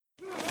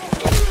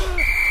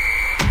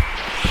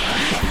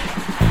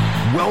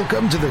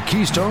Welcome to the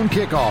Keystone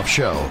Kickoff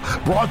Show,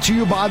 brought to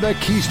you by the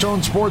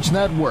Keystone Sports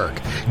Network.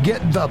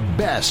 Get the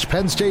best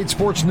Penn State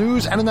sports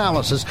news and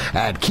analysis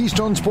at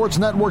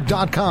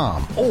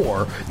KeystoneSportsNetwork.com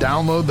or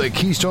download the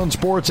Keystone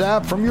Sports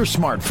app from your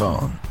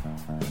smartphone.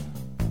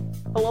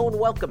 Hello and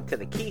welcome to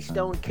the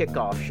Keystone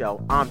Kickoff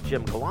Show. I'm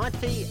Jim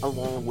Galante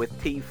along with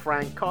T.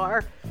 Frank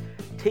Carr.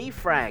 T.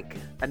 Frank,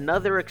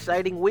 another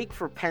exciting week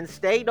for Penn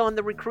State on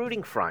the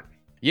recruiting front.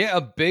 Yeah,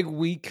 a big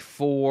week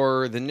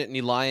for the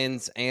Nittany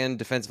Lions and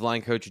defensive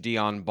line coach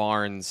Deion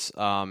Barnes.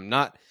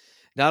 Not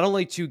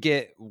only to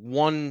get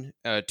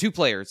two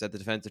players at the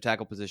defensive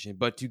tackle position,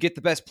 but to get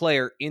the best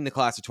player in the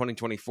class of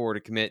 2024 to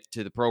commit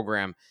to the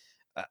program.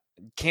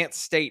 Can't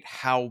state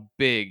how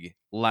big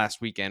last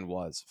weekend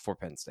was for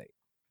Penn State.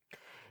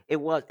 It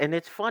was, and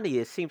it's funny.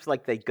 It seems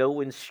like they go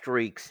in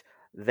streaks.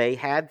 They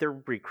had their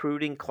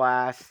recruiting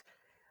class.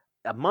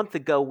 A month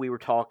ago, we were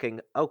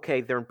talking,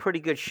 okay, they're in pretty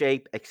good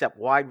shape, except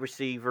wide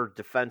receiver,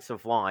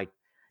 defensive line.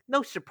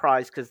 No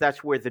surprise, because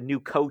that's where the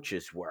new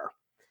coaches were.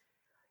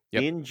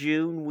 Yep. In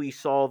June, we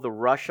saw the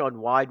rush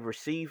on wide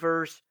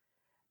receivers.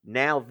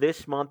 Now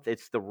this month,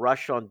 it's the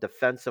rush on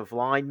defensive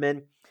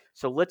linemen.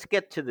 So let's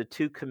get to the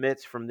two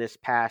commits from this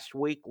past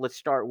week. Let's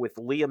start with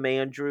Liam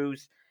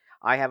Andrews.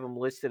 I have him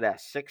listed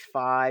at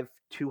 6'5",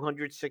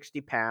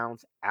 260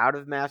 pounds, out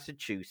of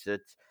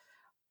Massachusetts.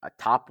 A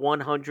top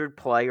 100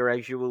 player,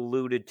 as you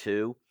alluded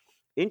to.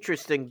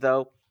 Interesting,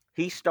 though,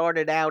 he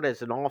started out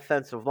as an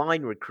offensive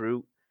line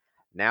recruit,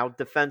 now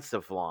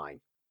defensive line.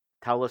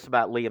 Tell us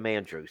about Liam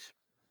Andrews.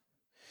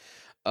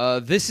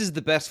 This is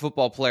the best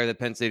football player that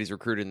Penn State has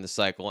recruited in the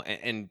cycle.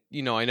 And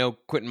you know, I know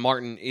Quentin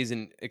Martin is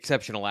an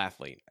exceptional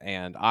athlete,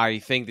 and I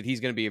think that he's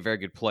going to be a very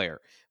good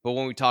player. But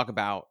when we talk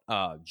about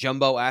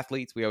jumbo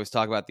athletes, we always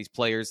talk about these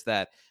players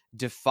that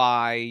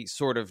defy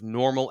sort of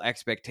normal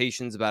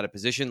expectations about a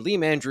position.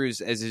 Liam Andrews,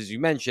 as you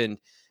mentioned,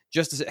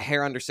 just a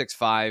hair under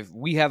 6'5".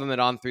 We have him at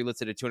On3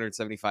 listed at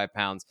 275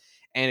 pounds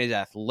and is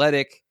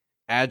athletic,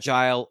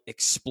 agile,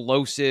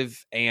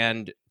 explosive,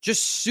 and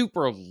just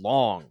super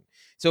long.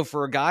 So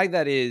for a guy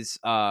that is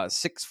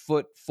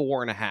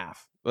 6'4.5",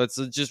 let's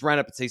just round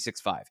up and say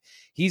 6'5",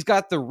 he's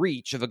got the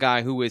reach of a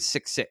guy who is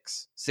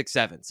 6'6",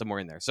 6'7", somewhere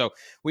in there. So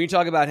when you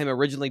talk about him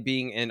originally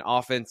being an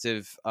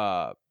offensive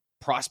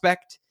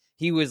prospect,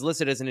 he was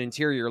listed as an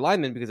interior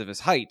lineman because of his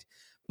height,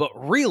 but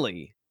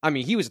really, I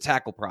mean, he was a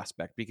tackle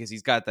prospect because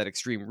he's got that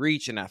extreme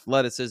reach and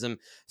athleticism.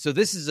 So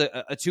this is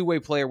a two-way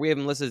player. We have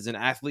him listed as an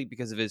athlete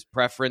because of his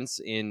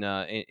preference at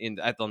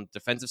the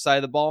defensive side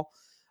of the ball,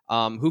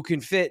 who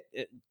can fit,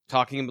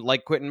 talking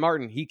like Quentin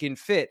Martin, he can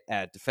fit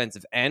at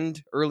defensive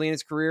end early in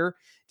his career,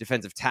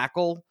 defensive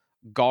tackle,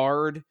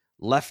 guard,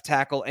 left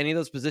tackle, any of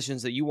those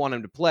positions that you want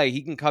him to play.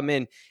 He can come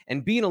in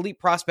and be an elite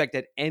prospect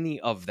at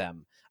any of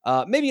them.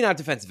 Maybe not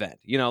defensive end,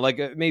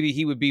 maybe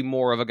he would be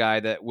more of a guy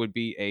that would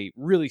be a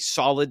really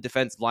solid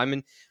defensive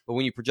lineman. But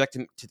when you project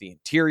him to the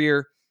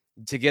interior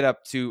to get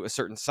up to a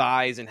certain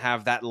size and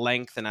have that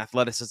length and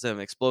athleticism and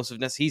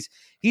explosiveness, he's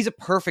a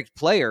perfect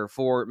player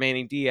for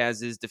Manny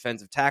Diaz's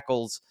defensive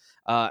tackles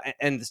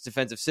and this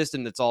defensive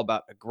system that's all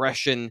about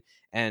aggression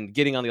and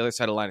getting on the other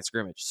side of the line of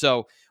scrimmage.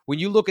 So when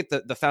you look at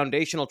the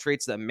foundational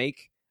traits that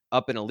make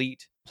up an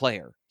elite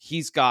player,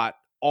 he's got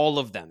all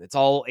of them. It's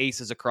all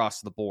aces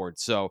across the board.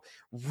 So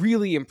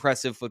really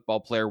impressive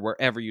football player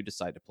wherever you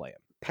decide to play him.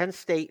 Penn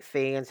State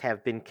fans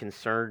have been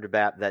concerned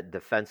about that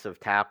defensive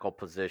tackle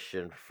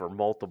position for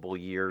multiple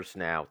years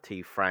now,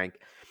 T. Frank.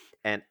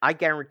 And I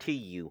guarantee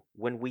you,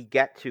 when we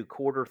get to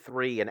quarter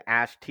three and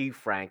ask T.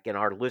 Frank in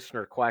our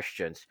listener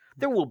questions,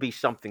 there will be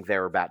something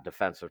there about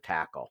defensive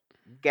tackle.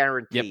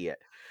 Guarantee it.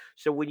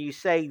 So when you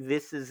say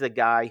this is a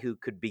guy who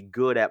could be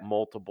good at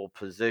multiple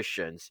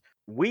positions,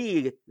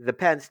 we, the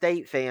Penn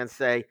State fans,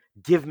 say,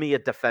 give me a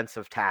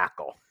defensive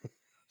tackle.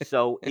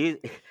 So is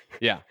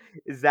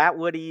that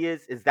what he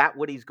is? Is that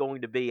what he's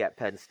going to be at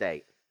Penn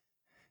State?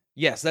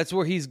 Yes, that's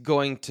where he's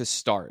going to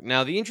start.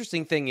 Now, the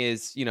interesting thing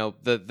is,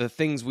 the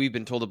things we've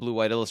been told at Blue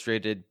White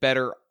Illustrated,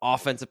 better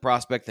offensive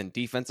prospect than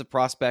defensive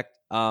prospect.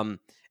 And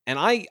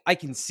I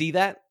can see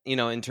that,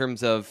 in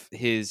terms of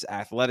his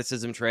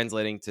athleticism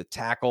translating to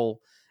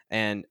tackle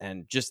and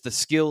just the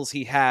skills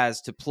he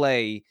has to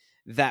play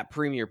that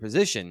premier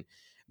position.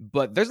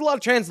 But there's a lot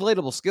of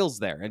translatable skills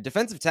there. And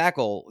defensive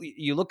tackle,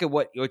 you look at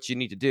what you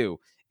need to do.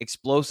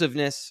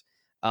 Explosiveness.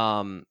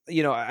 I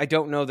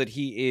don't know that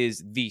he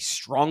is the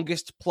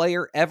strongest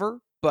player ever,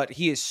 but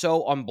he is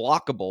so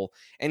unblockable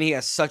and he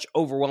has such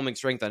overwhelming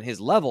strength on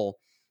his level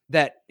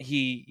that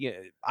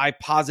I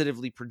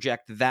positively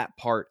project that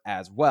part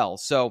as well.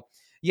 So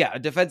yeah, a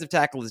defensive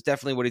tackle is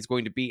definitely what he's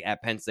going to be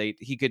at Penn State.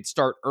 He could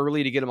start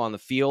early to get him on the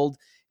field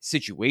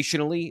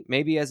situationally,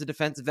 maybe as a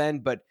defensive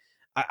end, but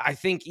I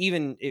think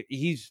even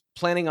he's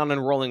planning on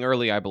enrolling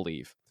early, I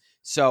believe.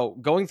 So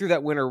going through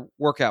that winter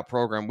workout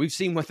program, we've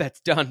seen what that's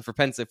done for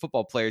Penn State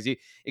football players. A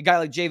guy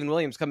like Javen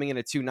Williams coming in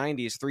at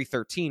 290 is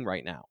 313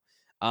 right now.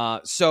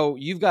 So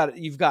you've got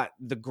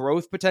the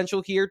growth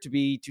potential here to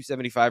be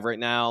 275 right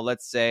now.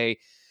 Let's say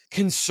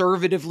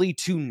conservatively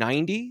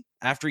 290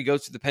 after he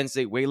goes to the Penn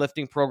State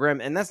weightlifting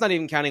program. And that's not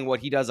even counting what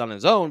he does on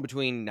his own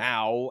between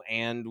now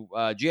and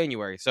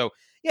January. So,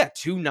 yeah,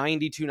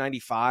 290,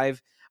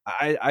 295.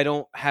 I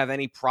don't have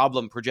any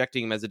problem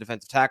projecting him as a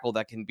defensive tackle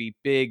that can be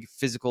big,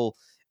 physical,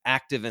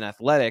 active, and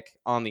athletic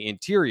on the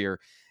interior.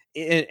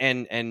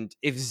 And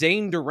if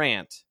Zane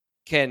Durant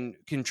can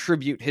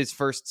contribute his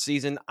first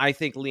season, I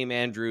think Liam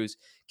Andrews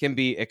can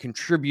be a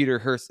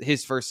contributor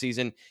his first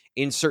season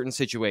in certain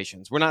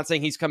situations. We're not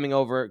saying he's coming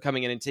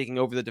in and taking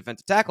over the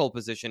defensive tackle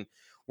position.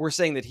 We're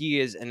saying that he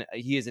is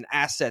an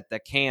asset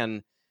that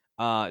can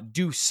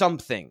do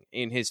something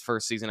in his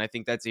first season. I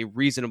think that's a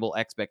reasonable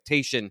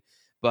expectation,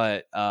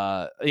 but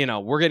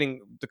we're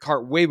getting the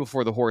cart way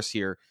before the horse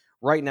here.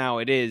 Right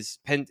now, this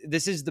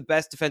is the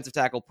best defensive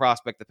tackle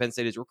prospect that Penn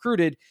State has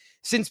recruited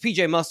since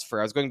P.J. Mustipher.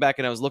 I was going back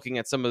and I was looking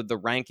at some of the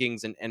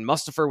rankings, and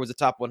Mustipher was a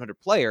top 100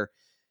 player.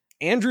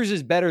 Andrews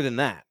is better than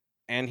that,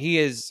 and he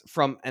is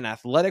from an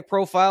athletic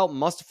profile.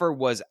 Mustipher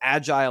was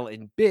agile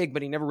and big,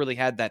 but he never really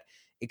had that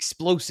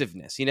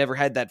explosiveness. He never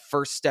had that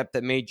first step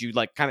that made you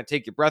like kind of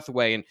take your breath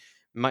away and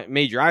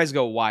made your eyes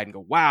go wide and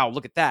go, wow,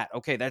 look at that.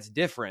 Okay, that's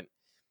different.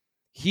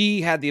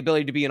 He had the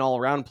ability to be an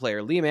all-around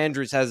player. Liam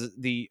Andrews has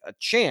a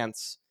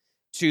chance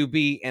to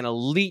be an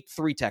elite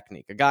 3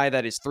 technique, a guy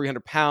that is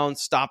 300 pounds,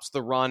 stops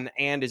the run,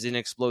 and is an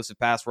explosive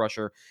pass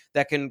rusher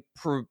that can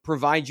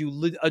provide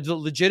you a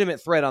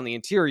legitimate threat on the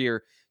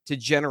interior to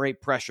generate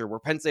pressure, where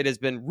Penn State has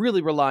been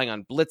really relying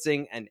on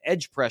blitzing and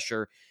edge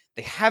pressure.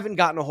 They haven't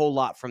gotten a whole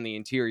lot from the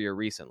interior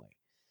recently.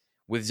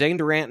 With Zane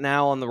Durant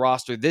now on the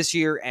roster this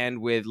year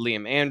and with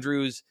Liam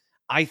Andrews,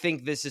 I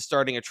think this is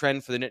starting a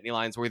trend for the Nittany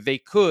Lions where they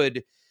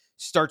could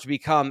start to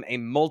become a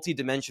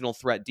multi-dimensional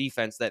threat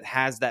defense that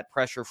has that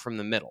pressure from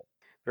the middle.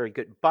 Very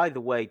good. By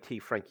the way, T.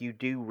 Frank, you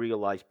do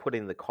realize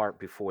putting the cart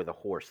before the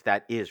horse.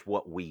 That is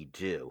what we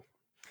do.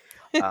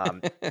 I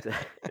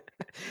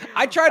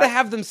try to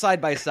have them side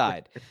by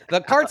side.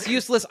 The cart's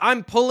useless.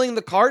 I'm pulling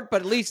the cart,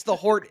 but at least the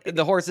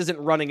horse isn't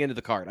running into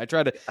the cart. I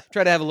try to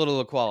have a little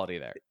equality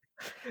there.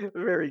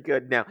 Very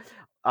good. Now,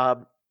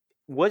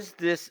 was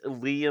this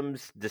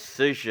Liam's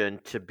decision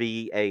to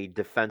be a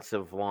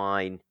defensive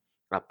line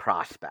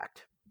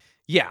prospect?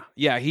 Yeah.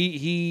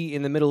 He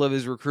in the middle of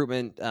his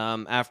recruitment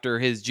after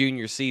his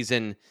junior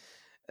season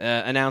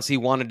announced he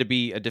wanted to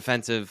be a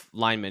defensive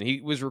lineman.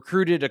 He was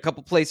recruited a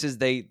couple places.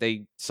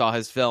 They saw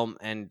his film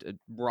and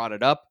brought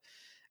it up,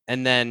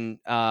 and then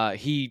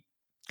he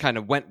kind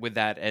of went with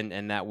that,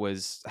 and that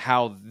was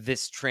how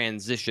this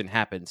transition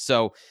happened.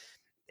 So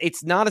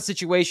it's not a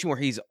situation where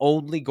he's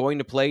only going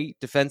to play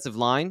defensive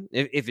line.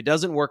 If it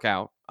doesn't work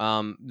out,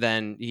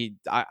 then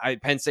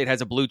Penn State has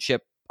a blue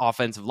chip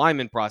offensive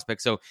lineman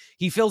prospect, so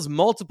he fills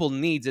multiple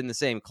needs in the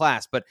same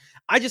class. But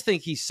I just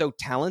think he's so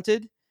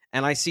talented,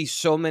 and I see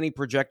so many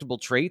projectable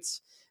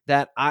traits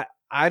that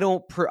I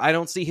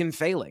don't see him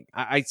failing.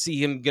 I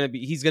see him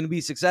he's gonna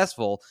be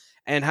successful.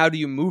 And how do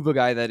you move a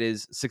guy that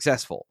is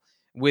successful?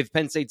 With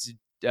Penn State's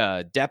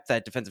depth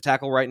at defensive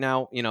tackle right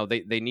now,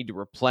 they need to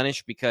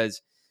replenish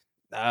because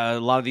a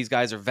lot of these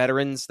guys are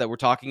veterans that we're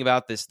talking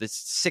about. This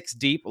 6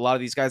 deep. A lot of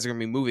these guys are gonna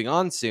be moving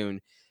on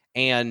soon,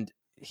 and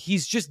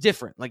he's just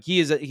different. Like he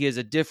is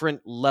a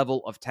different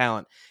level of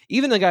talent.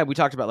 Even the guy we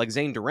talked about, like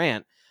Zane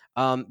Durant.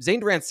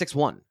 Zane Durant's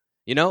 6'1".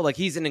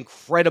 He's an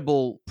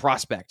incredible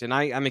prospect, and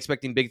I'm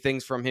expecting big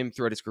things from him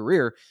throughout his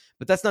career.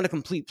 But that's not a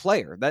complete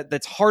player.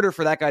 That's harder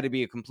for that guy to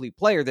be a complete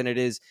player than it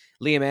is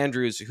Liam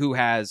Andrews, who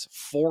has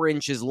 4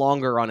 inches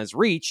longer on his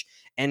reach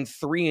and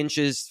 4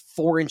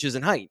 inches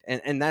in height,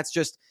 and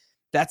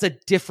that's a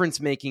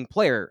difference-making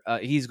player.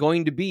 He's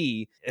going to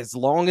be, as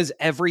long as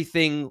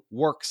everything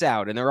works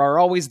out, and there are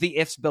always the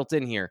ifs built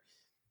in here,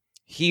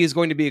 he is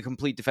going to be a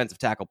complete defensive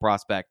tackle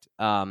prospect,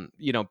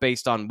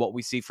 based on what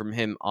we see from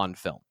him on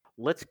film.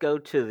 Let's go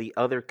to the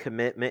other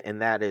commitment,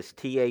 and that is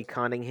T.A.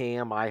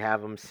 Cunningham. I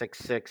have him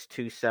 6'6",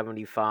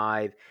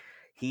 275.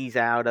 He's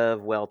out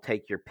of,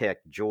 take your pick,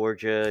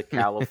 Georgia,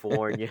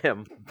 California,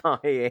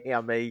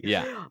 Miami.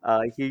 Yeah.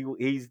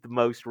 He's the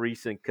most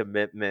recent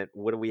commitment.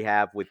 What do we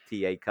have with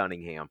T.A.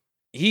 Cunningham?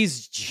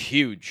 He's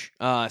huge.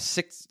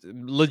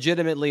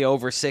 Legitimately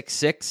over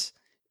 6'6",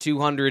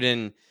 200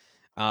 and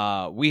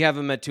we have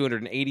him at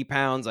 280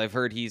 pounds. I've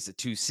heard he's at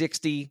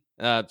 260,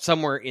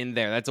 somewhere in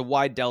there. That's a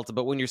wide delta,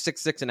 but when you're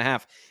 6'6" and a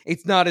half,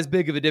 it's not as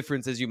big of a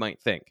difference as you might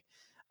think.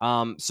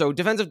 So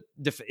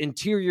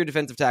interior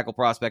defensive tackle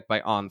prospect by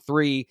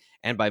On3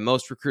 and by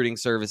most recruiting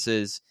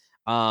services.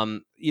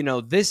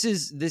 This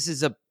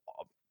is a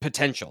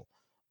potential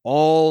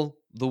all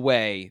the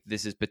way.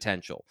 This is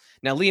potential.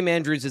 Now, Liam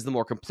Andrews is the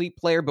more complete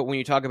player, but when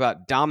you talk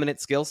about dominant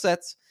skill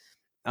sets,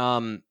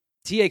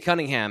 T.A.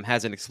 Cunningham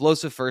has an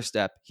explosive first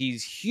step.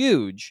 He's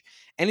huge,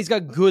 and he's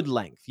got good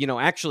length.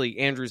 Actually,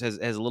 Andrews has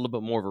a little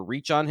bit more of a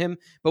reach on him,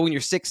 but when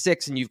you're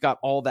 6'6" and you've got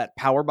all that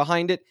power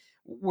behind it,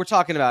 we're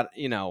talking about,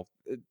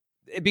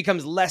 it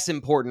becomes less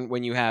important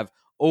when you have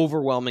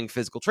overwhelming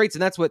physical traits,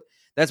 and that's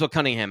what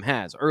Cunningham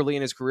has. Early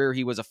in his career,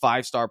 he was a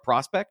 5-star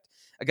prospect,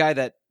 a guy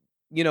that,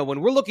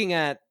 when we're looking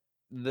at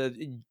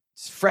the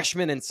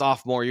freshman and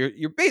sophomore,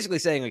 you're basically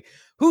saying, like,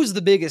 who's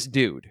the biggest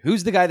dude?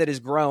 Who's the guy that has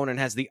grown and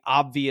has the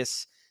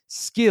obvious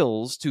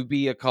skills to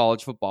be a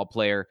college football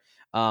player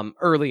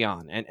early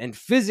on? And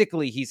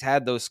physically, he's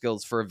had those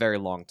skills for a very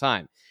long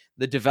time.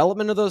 The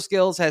development of those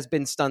skills has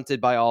been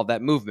stunted by all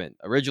that movement.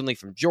 Originally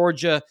from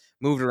Georgia,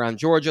 moved around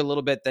Georgia a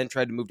little bit, then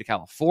tried to move to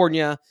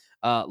California.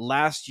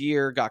 Last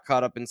year, got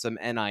caught up in some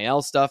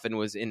NIL stuff and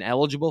was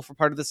ineligible for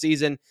part of the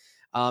season.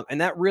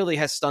 And that really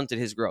has stunted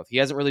his growth. He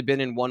hasn't really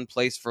been in one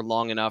place for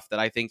long enough that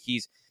I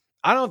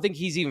don't think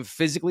he's even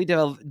physically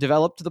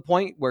developed to the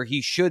point where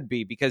he should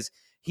be, because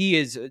he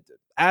is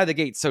out of the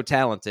gate so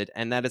talented,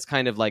 and that is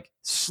kind of like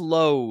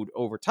slowed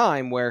over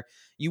time, where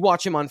you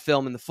watch him on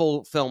film in the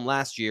full film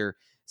last year.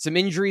 Some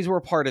injuries were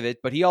a part of it,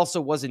 but he also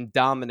wasn't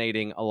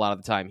dominating a lot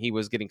of the time. He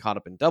was getting caught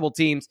up in double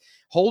teams,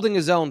 holding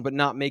his own, but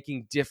not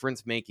making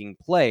difference-making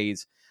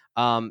plays.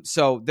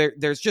 So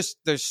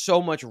there's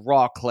so much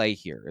raw clay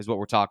here is what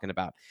we're talking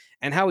about.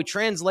 And how he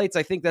translates,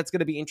 I think that's going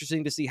to be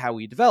interesting to see how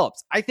he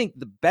develops. I think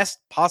the best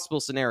possible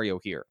scenario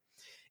here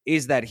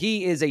is that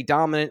he is a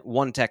dominant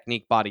one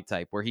technique body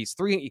type, where he's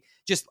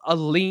just a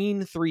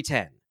lean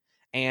 310.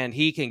 And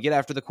he can get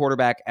after the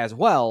quarterback as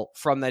well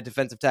from that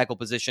defensive tackle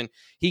position.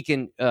 He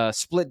can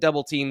split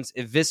double teams,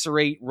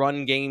 eviscerate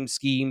run game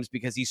schemes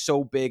because he's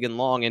so big and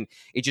long and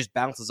it just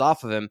bounces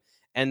off of him.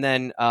 And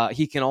then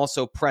he can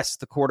also press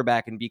the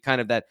quarterback and be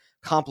kind of that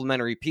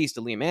complementary piece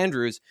to Liam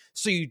Andrews,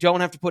 so you don't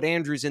have to put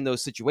Andrews in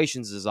those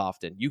situations as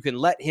often. You can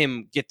let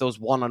him get those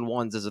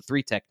one-on-ones as a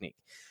 3 technique.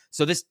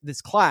 So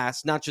this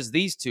class, not just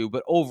these two,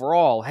 but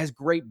overall, has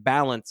great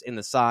balance in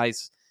the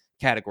size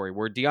category,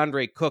 where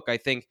DeAndre Cook, I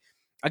think,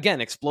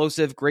 again,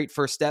 explosive, great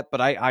first step,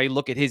 but I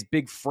look at his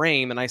big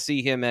frame and I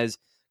see him as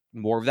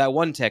more of that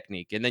one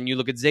technique. And then you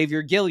look at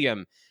Xavier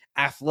Gilliam,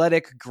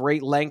 athletic,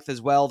 great length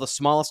as well, the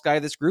smallest guy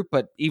of this group,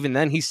 but even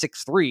then he's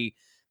 6'3".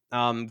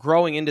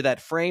 Growing into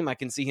that frame, I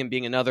can see him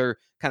being another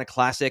kind of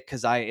classic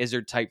Keziah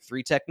Izzard type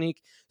 3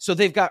 technique. So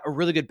they've got a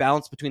really good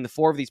balance between the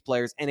 4 of these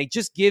players, and it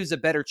just gives a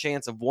better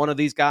chance of one of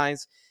these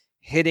guys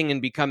hitting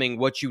and becoming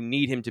what you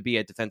need him to be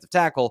at defensive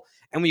tackle.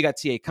 And when you got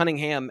T.A.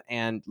 Cunningham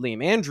and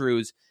Liam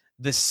Andrews,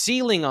 the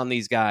ceiling on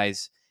these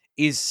guys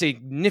is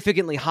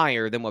significantly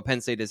higher than what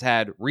Penn State has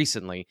had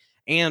recently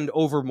and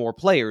over more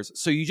players.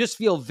 So you just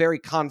feel very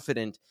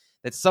confident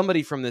that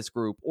somebody from this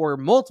group or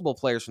multiple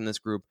players from this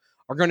group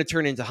are going to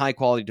turn into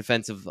high-quality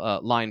defensive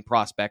line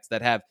prospects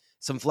that have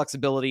some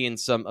flexibility and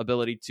some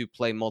ability to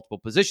play multiple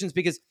positions.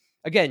 Because,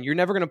 again, you're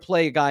never going to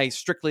play a guy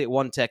strictly at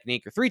 1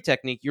 technique or 3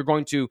 technique. You're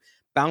going to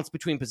bounce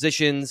between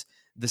positions,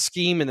 the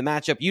scheme and the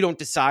matchup. You don't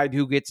decide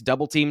who gets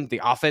double-teamed.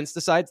 The offense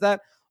decides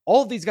that.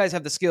 All of these guys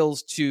have the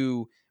skills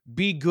to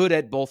be good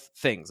at both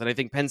things. And I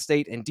think Penn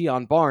State and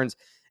Deion Barnes,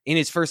 in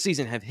his first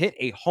season, have hit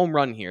a home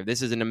run here.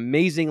 This is an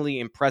amazingly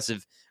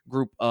impressive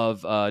group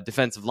of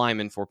defensive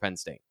linemen for Penn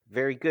State.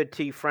 Very good,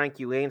 T. Frank.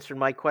 You answered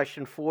my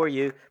question for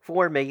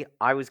me.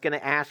 I was going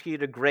to ask you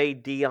to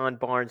grade Deion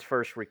Barnes'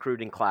 first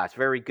recruiting class.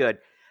 Very good.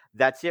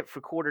 That's it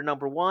for quarter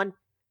number 1.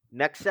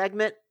 Next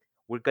segment,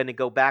 we're going to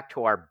go back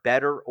to our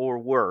better or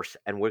worse,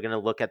 and we're going to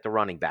look at the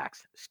running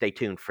backs. Stay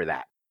tuned for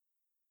that.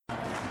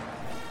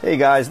 Hey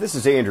guys, this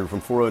is Andrew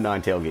from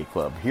 409 Tailgate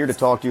Club, here to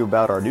talk to you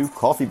about our new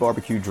Coffee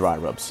Barbecue Dry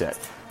Rub set.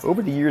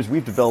 Over the years,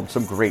 we've developed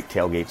some great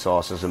tailgate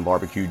sauces and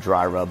barbecue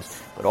dry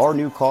rubs, but our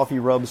new coffee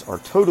rubs are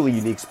totally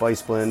unique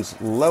spice blends,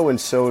 low in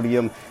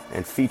sodium,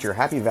 and feature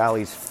Happy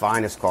Valley's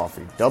finest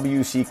coffee,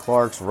 W.C.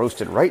 Clark's,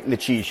 roasted right in the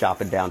cheese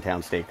shop in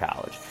downtown State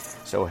College.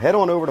 So head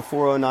on over to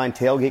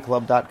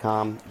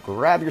 409tailgateclub.com,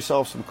 grab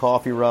yourself some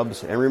coffee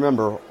rubs, and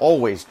remember,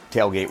 always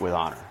tailgate with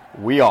honor.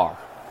 We are.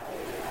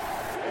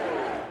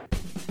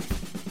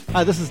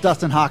 Hi, this is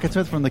Dustin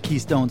Hawkinsmith from the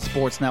Keystone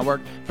Sports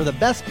Network. For the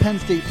best Penn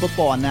State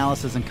football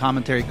analysis and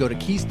commentary, go to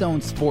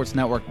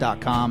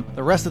KeystoneSportsNetwork.com.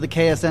 The rest of the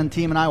KSN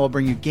team and I will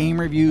bring you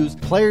game reviews,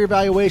 player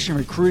evaluation,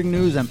 recruiting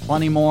news, and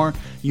plenty more.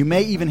 You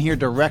may even hear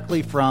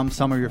directly from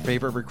some of your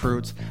favorite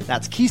recruits.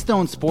 That's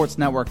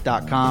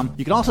KeystoneSportsNetwork.com.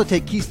 You can also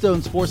take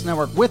Keystone Sports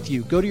Network with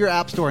you. Go to your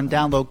app store and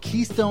download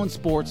Keystone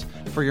Sports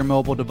for your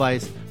mobile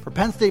device. For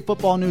Penn State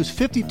football news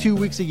 52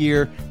 weeks a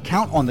year,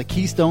 count on the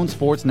Keystone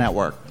Sports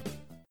Network.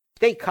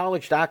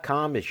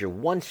 StateCollege.com is your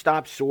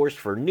one-stop source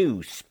for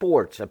news,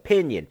 sports,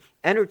 opinion,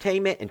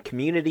 entertainment, and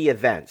community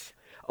events.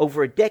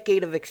 Over a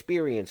decade of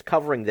experience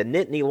covering the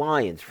Nittany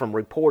Lions from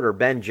reporter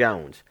Ben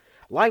Jones.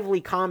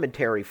 Lively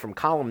commentary from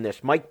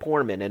columnist Mike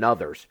Poorman and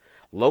others.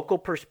 Local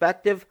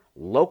perspective,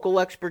 local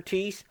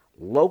expertise,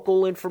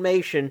 local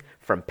information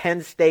from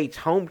Penn State's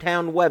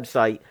hometown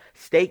website,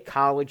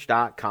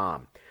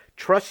 StateCollege.com.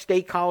 Trust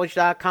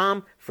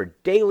StateCollege.com for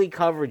daily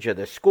coverage of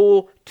the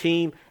school,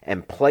 team,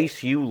 and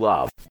place you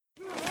love.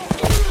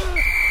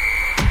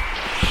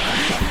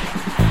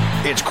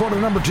 It's quarter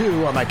number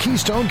 2 on the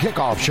Keystone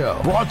Kickoff Show,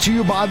 brought to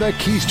you by the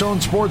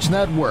Keystone Sports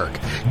Network.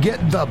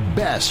 Get the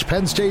best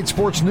Penn State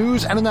sports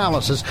news and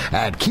analysis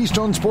at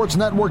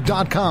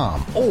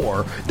KeystoneSportsNetwork.com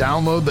or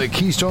download the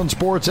Keystone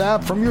Sports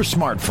app from your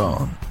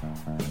smartphone.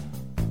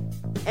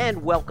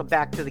 And welcome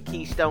back to the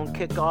Keystone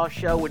Kickoff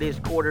Show. It is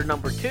quarter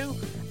number 2.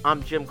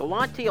 I'm Jim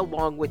Galante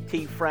along with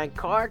T. Frank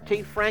Carr.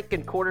 T. Frank,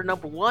 in quarter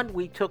number 1,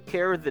 we took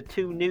care of the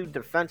 2 new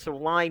defensive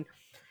line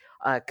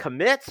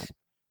commits.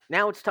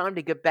 Now it's time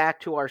to get back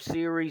to our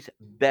series,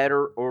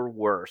 Better or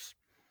Worse.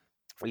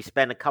 We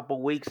spent a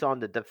couple weeks on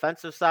the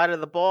defensive side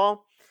of the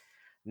ball.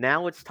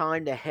 Now it's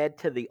time to head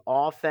to the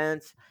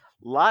offense.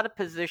 A lot of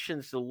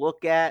positions to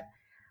look at.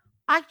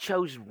 I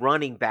chose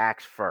running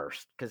backs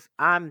first because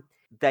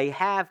they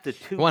have the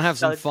 2 You want to have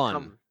some studs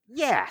fun.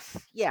 Yes.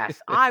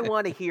 I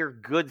want to hear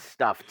good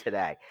stuff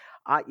today.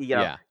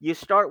 You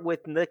start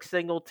with Nick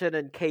Singleton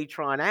and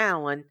Katron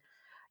Allen.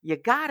 You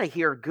got to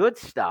hear good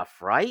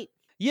stuff, right?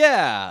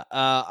 Yeah,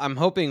 I'm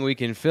hoping we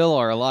can fill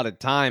our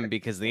allotted time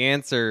because the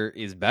answer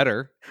is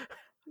better.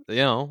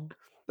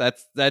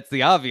 That's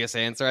the obvious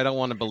answer. I don't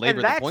want to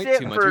belabor the point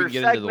too much. We can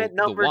get into the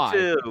number why.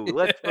 2.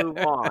 Let's move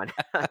on.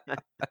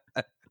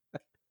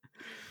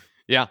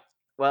 Yeah.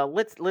 Well,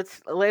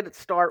 let it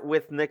start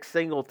with Nick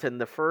Singleton,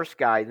 the first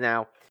guy.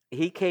 Now,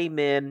 he came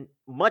in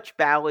much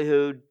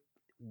ballyhooed,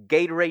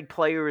 Gatorade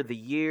Player of the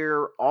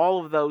Year,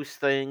 all of those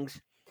things.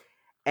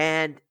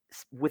 And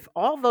with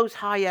all those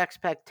high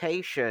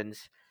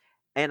expectations,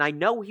 and I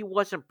know he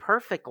wasn't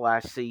perfect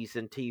last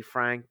season, T.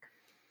 Frank,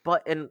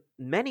 but in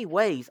many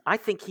ways, I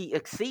think he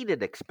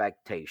exceeded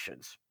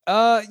expectations.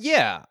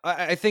 Yeah,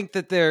 I think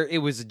that it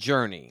was a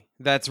journey.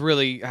 That's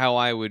really how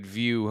I would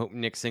view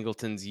Nick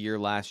Singleton's year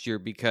last year,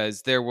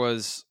 because there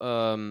was,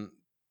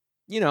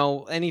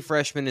 any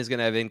freshman is going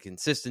to have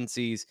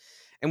inconsistencies.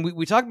 And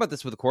we talk about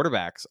this with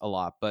quarterbacks a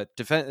lot, but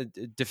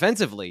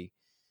defensively,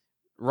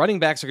 running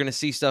backs are going to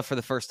see stuff for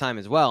the first time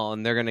as well,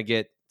 and they're going to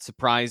get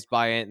surprised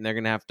by it, and they're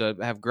going to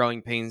have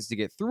growing pains to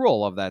get through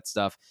all of that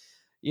stuff.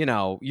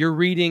 You're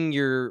reading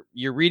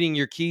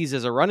your keys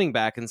as a running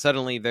back, and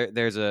suddenly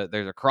there's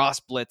a cross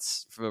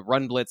blitz,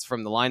 run blitz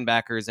from the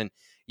linebackers, and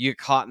you get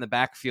caught in the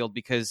backfield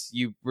because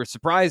you were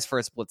surprised for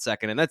a split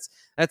second, and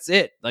that's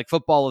it. Like,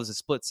 football is a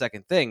split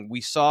second thing.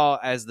 We saw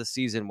as the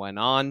season went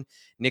on,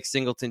 Nick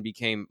Singleton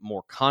became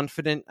more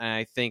confident, and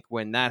I think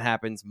when that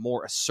happens,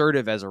 more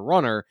assertive as a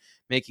runner,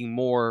 making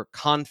more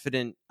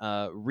confident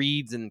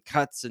reads and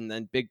cuts and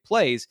then big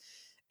plays.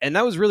 And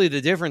that was really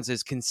the difference,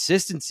 is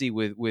consistency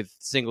with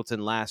Singleton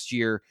last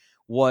year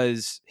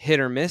was hit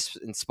or miss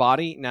and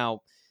spotty.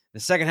 Now, the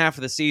second half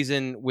of the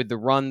season, with the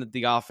run that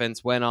the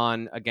offense went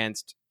on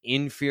against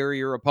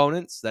inferior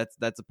opponents,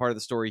 that's a part of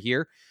the story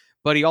here.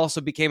 But he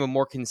also became a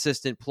more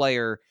consistent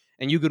player,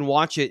 and you can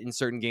watch it in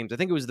certain games. I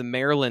think it was the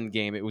Maryland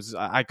game.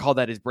 I call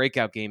that his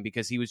breakout game,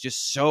 because he was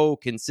just so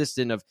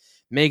consistent of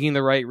making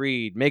the right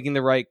read, making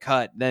the right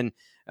cut, then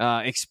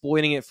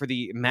exploiting it for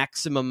the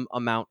maximum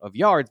amount of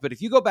yards. But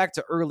if you go back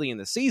to early in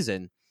the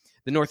season,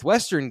 the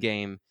Northwestern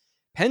game,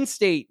 Penn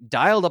State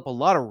dialed up a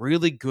lot of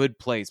really good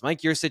plays.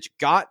 Mike Yurcich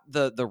got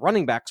the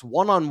running backs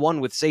one-on-one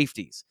with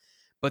safeties.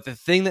 But the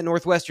thing that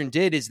Northwestern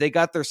did is they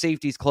got their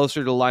safeties closer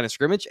to the line of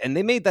scrimmage, and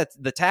they made that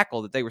the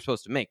tackle that they were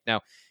supposed to make.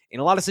 Now,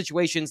 in a lot of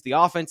situations, the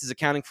offense is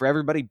accounting for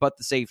everybody but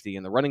the safety,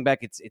 and the running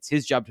back, it's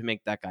his job to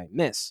make that guy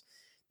miss.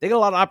 They got a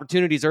lot of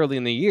opportunities early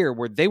in the year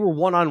where they were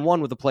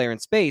one-on-one with a player in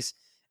space,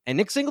 and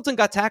Nick Singleton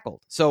got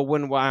tackled. So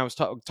when I was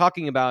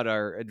talking about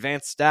our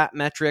advanced stat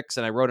metrics,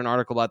 and I wrote an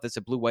article about this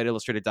at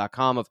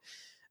BlueWhiteIllustrated.com of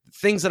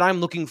things that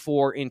I'm looking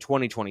for in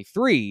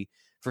 2023,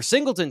 for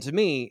Singleton, to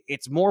me,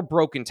 it's more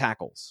broken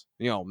tackles,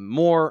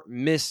 more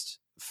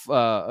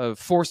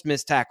forced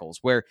missed tackles,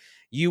 where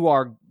you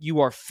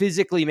are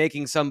physically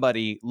making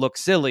somebody look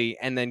silly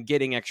and then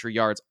getting extra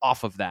yards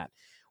off of that.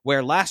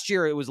 Where last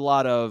year it was a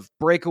lot of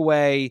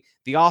breakaway,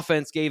 the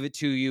offense gave it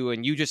to you,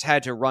 and you just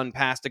had to run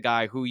past a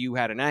guy who you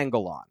had an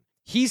angle on.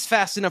 He's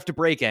fast enough to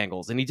break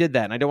angles, and he did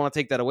that, and I don't want to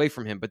take that away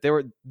from him. But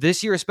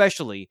this year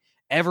especially,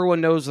 everyone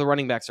knows the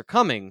running backs are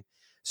coming.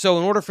 So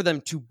in order for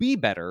them to be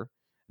better,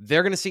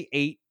 they're going to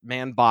see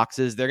 8-man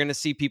boxes. They're going to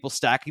see people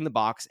stacking the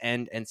box,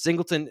 and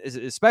Singleton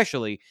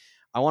especially,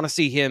 I want to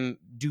see him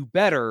do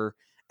better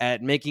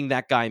at making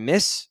that guy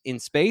miss in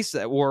space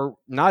or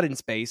not in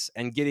space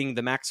and getting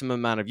the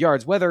maximum amount of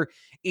yards, whether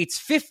it's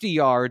 50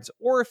 yards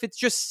or if it's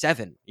just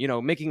 7,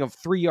 making a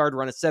 3-yard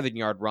run, a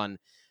 7-yard run.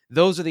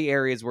 Those are the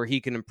areas where he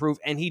can improve.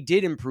 And he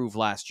did improve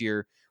last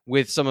year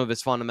with some of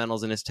his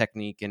fundamentals and his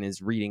technique and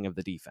his reading of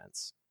the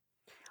defense.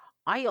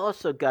 I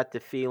also got the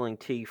feeling,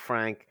 T.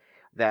 Frank,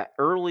 that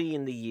early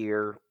in the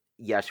year,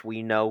 yes,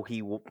 we know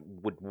he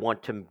would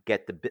want to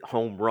get the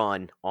home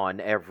run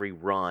on every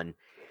run,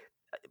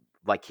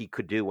 like he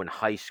could do in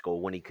high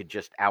school when he could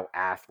just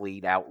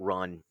out-athlete,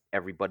 outrun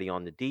everybody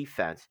on the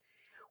defense.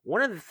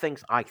 One of the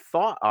things I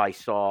thought I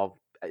saw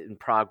in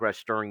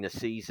progress during the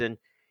season,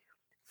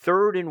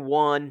 3rd and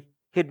 1,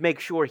 he'd make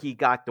sure he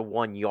got the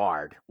 1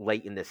 yard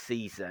late in the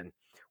season,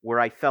 where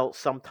I felt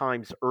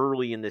sometimes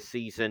early in the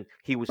season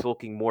he was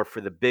looking more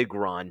for the big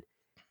run.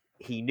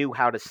 He knew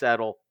how to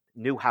settle,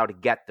 knew how to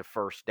get the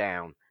first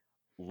down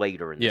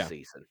later in the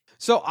season.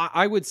 So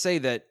I would say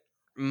that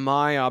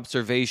my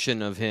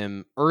observation of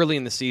him early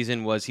in the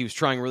season was he was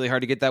trying really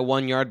hard to get that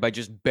 1 yard by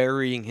just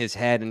burying his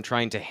head and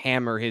trying to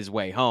hammer his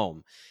way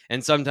home.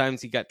 And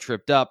sometimes he got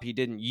tripped up. He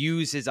didn't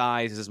use his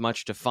eyes as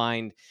much to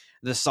find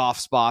the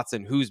soft spots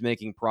and who's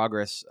making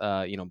progress,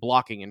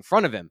 blocking in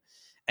front of him.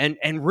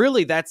 And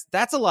really that's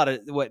a lot of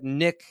what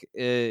Nick,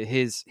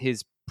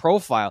 his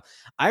profile.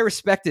 I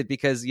respect it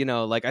because,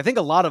 I think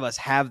a lot of us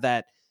have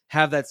that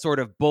sort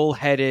of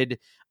bullheaded,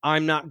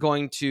 I'm not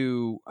going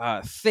to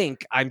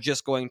think, I'm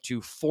just going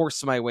to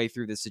force my way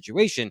through this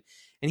situation.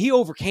 And he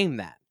overcame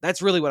that.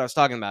 That's really what I was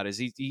talking about, is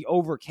he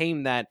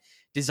overcame that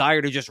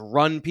desire to just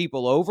run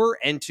people over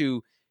and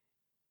to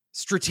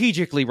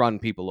strategically run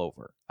people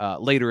over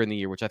later in the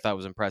year, which I thought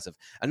was impressive.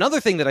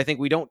 Another thing that I think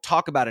we don't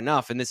talk about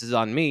enough, and this is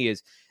on me,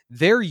 is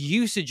their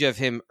usage of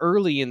him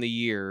early in the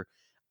year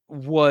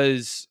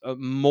was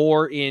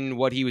more in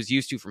what he was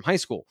used to from high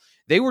school.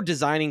 They were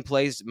designing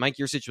plays. Mike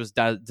Yurcich was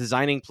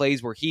designing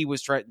plays where he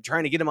was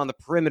trying to get him on the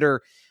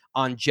perimeter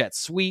on jet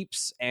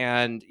sweeps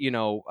and,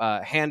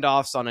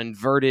 handoffs on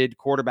inverted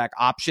quarterback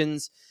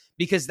options,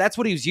 because that's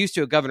what he was used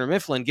to at Governor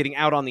Mifflin, getting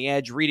out on the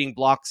edge, reading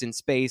blocks in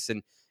space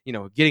and,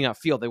 getting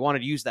upfield. They wanted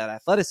to use that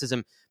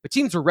athleticism, but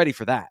teams were ready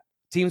for that.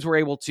 Teams were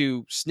able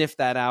to sniff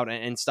that out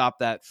and stop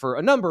that for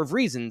a number of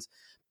reasons.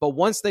 But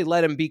once they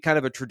let him be kind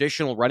of a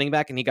traditional running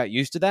back and he got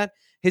used to that,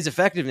 his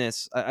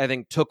effectiveness, I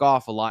think, took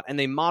off a lot. And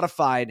they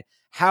modified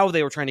how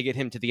they were trying to get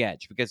him to the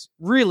edge. Because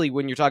really,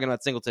 when you're talking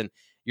about Singleton,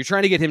 you're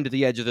trying to get him to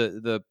the edge of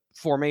the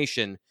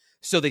formation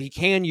so that he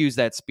can use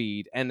that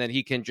speed and that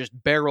he can just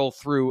barrel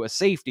through a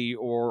safety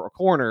or a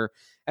corner,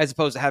 as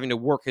opposed to having to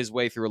work his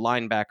way through a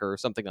linebacker or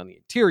something on the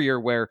interior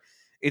where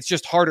it's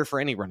just harder for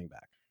any running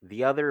back.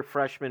 The other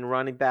freshman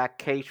running back,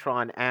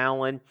 Keystone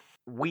Allen,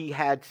 we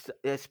had,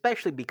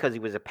 especially because he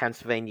was a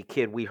Pennsylvania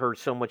kid, we heard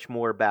so much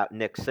more about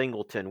Nick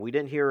Singleton. We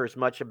didn't hear as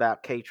much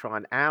about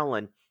Keystone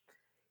Allen.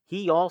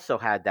 He also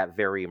had that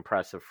very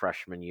impressive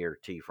freshman year,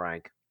 T.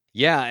 Frank.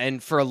 Yeah,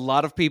 and for a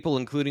lot of people,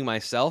 including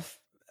myself,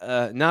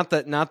 not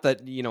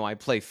that I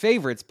play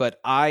favorites,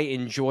 but I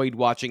enjoyed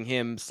watching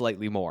him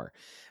slightly more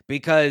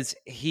because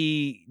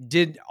he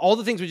did all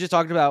the things we just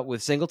talked about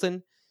with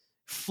Singleton,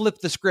 flip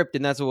the script,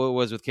 and that's what it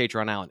was with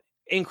Keystone Allen.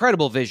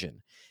 Incredible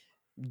vision.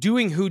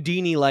 Doing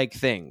Houdini-like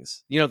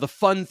things, the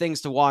fun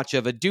things to watch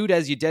of a dude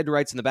as you dead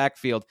rights in the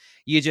backfield.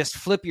 You just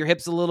flip your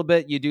hips a little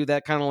bit. You do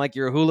that kind of like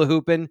you're hula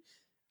hooping,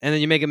 and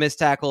then you make a missed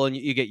tackle and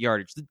you get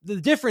yardage. The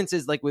difference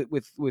is like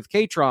with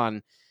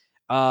Katron,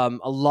 a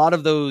lot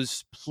of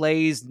those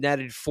plays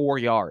netted 4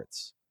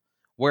 yards,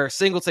 where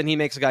Singleton, he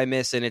makes a guy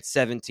miss and it's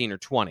 17 or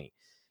 20.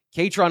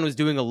 Katron was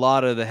doing a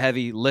lot of the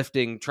heavy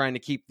lifting, trying to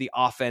keep the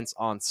offense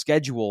on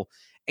schedule.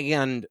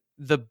 And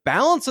the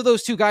balance of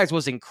those two guys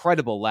was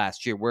incredible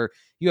last year, where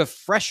you have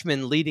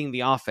freshmen leading the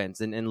offense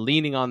and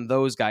leaning on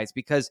those guys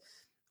because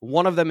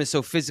one of them is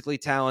so physically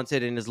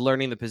talented and is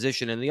learning the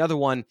position, and the other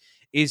one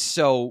is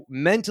so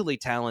mentally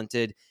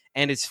talented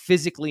and is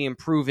physically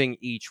improving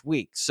each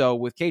week. So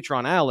with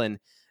Keystone Allen,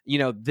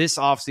 this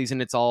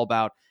offseason, it's all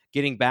about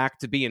getting back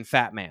to being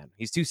Fat Man.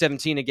 He's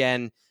 217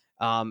 again,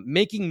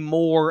 making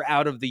more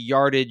out of the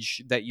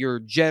yardage that you're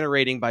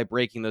generating by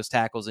breaking those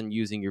tackles and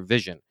using your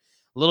vision.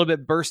 A little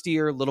bit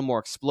burstier, a little more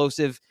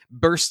explosive.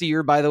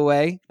 Burstier, by the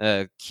way,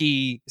 a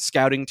key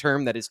scouting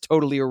term that is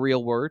totally a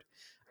real word.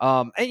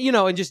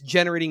 And just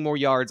generating more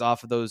yards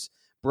off of those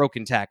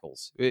broken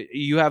tackles.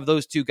 You have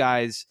those two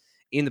guys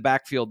in the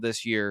backfield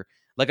this year.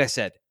 Like I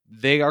said,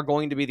 they are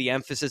going to be the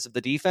emphasis of the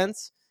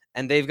defense,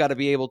 and they've got to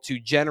be able to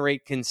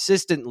generate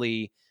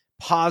consistently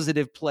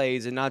positive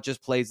plays and not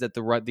just plays that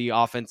the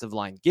offensive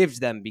line gives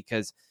them,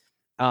 because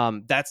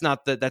that's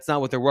not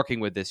what they're working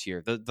with this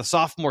year. The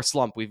sophomore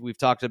slump, we've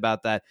talked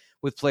about that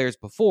with players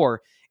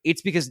before.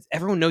 It's because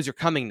everyone knows you're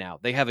coming now.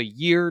 They have a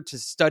year to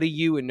study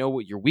you and know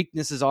what your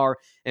weaknesses are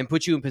and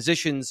put you in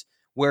positions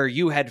where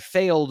you had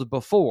failed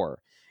before.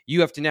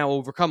 You have to now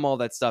overcome all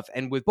that stuff.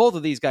 And with both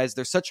of these guys,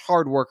 they're such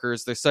hard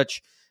workers. They're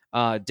such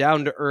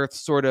down-to-earth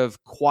sort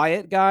of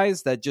quiet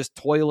guys that just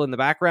toil in the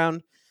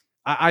background.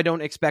 I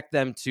don't expect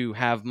them to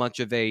have much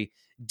of a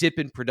dip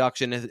in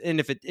production. And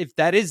if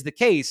that is the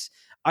case,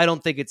 I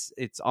don't think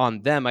it's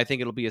on them. I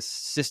think it'll be a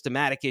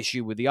systematic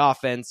issue with the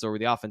offense or with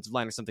the offensive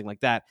line or something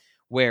like that,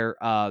 where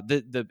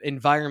the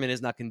environment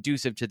is not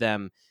conducive to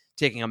them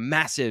taking a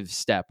massive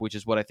step, which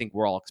is what I think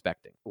we're all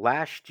expecting.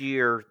 Last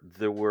year,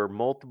 there were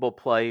multiple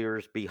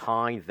players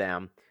behind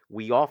them.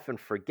 We often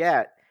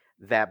forget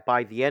that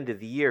by the end of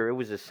the year, it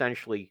was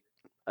essentially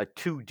a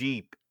two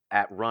deep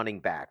at running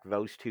back,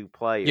 those two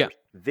players. Yeah.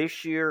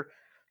 This year,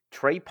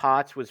 Trey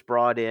Potts was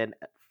brought in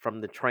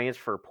from the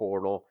transfer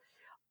portal.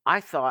 I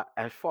thought,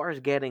 as far as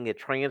getting a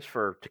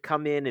transfer to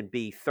come in and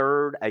be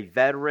third, a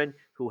veteran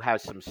who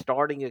has some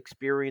starting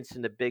experience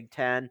in the Big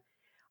Ten,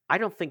 I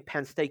don't think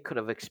Penn State could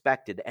have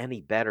expected any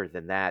better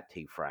than that,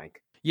 T.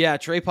 Frank. Yeah,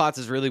 Trey Potts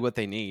is really what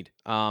they need.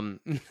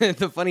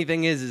 The funny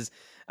thing is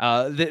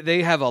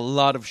they have a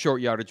lot of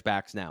short yardage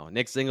backs now.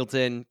 Nick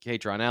Singleton,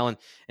 Keystone Allen,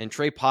 and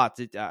Trey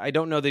Potts. I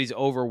don't know that he's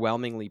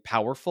overwhelmingly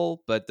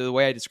powerful, but the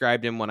way I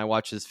described him when I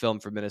watched this film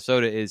for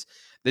Minnesota is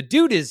the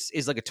dude is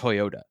like a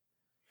Toyota.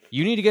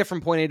 You need to get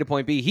from point A to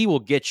point B. He will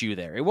get you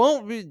there. It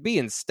won't be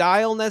in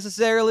style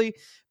necessarily,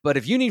 but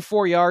if you need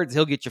 4 yards,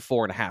 he'll get you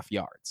 4.5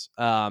 yards.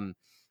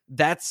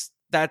 That's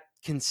that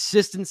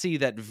consistency,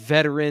 that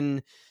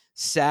veteran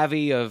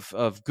savvy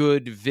of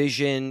good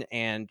vision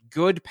and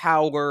good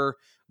power,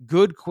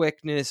 good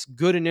quickness,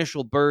 good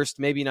initial burst,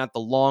 maybe not the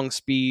long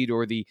speed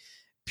or the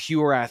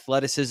pure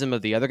athleticism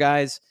of the other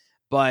guys,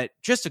 but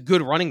just a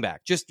good running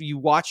back. Just you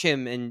watch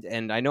him,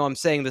 and I know I'm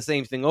saying the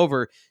same thing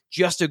over,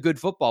 just a good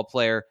football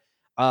player.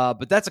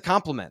 But that's a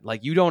compliment.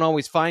 Like, you don't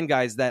always find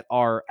guys that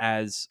are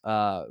as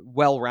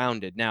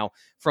well-rounded. Now,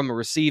 from a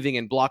receiving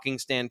and blocking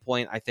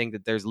standpoint, I think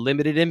that there's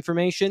limited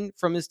information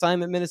from his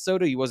time at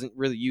Minnesota. He wasn't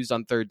really used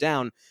on third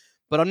down,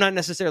 but I'm not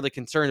necessarily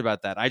concerned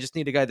about that. I just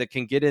need a guy that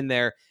can get in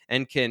there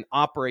and can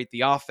operate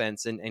the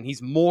offense, and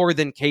he's more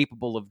than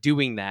capable of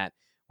doing that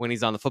when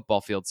he's on the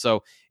football field.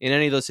 So in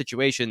any of those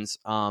situations,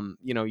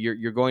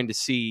 you're going to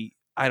see,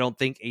 I don't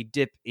think, a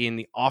dip in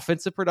the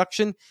offensive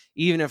production,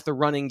 even if the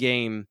running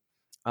game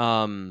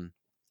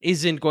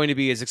isn't going to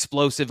be as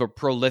explosive or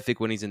prolific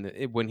when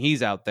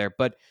he's out there.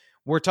 But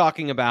we're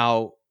talking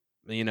about,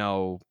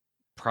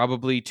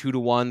 probably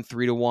 2-to-1,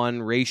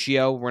 3-to-1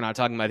 ratio. We're not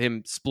talking about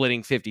him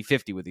splitting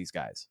 50-50 with these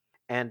guys.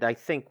 And I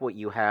think what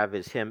you have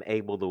is him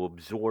able to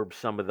absorb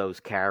some of those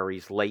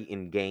carries late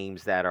in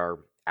games that are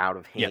out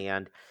of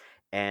hand. Yep.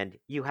 And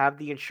you have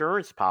the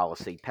insurance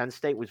policy. Penn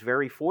State was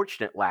very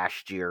fortunate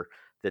last year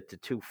that the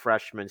two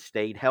freshmen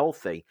stayed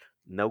healthy.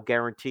 No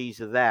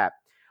guarantees of that.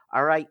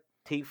 All right,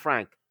 T.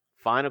 Frank,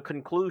 final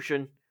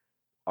conclusion.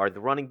 Are the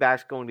running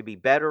backs going to be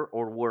better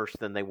or worse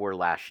than they were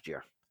last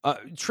year?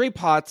 Trey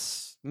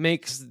Potts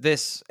makes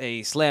this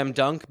a slam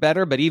dunk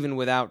better, but even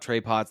without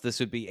Trey Potts, this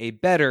would be a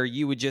better.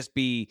 You would just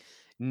be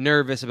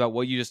nervous about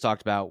what you just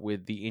talked about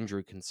with the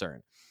injury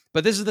concern.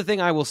 But this is the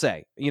thing I will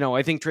say.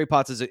 I think Trey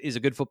Potts is a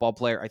good football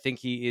player. I think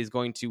he is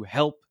going to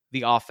help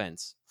the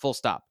offense, full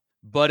stop.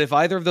 But if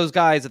either of those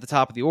guys at the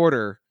top of the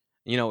order,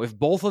 if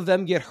both of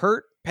them get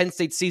hurt, Penn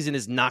State's season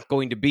is not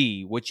going to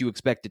be what you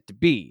expect it to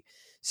be.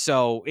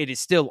 So it is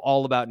still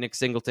all about Nick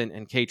Singleton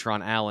and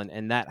Katron Allen,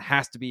 and that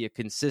has to be a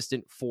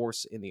consistent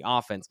force in the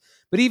offense.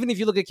 But even if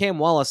you look at Cam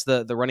Wallace,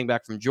 the running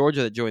back from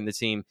Georgia that joined the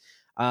team,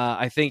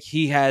 I think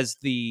he's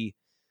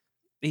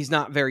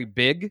not very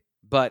big,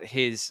 but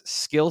his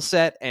skill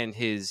set and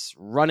his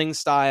running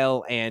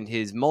style and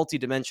his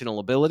multidimensional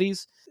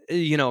abilities,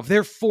 if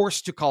they're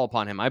forced to call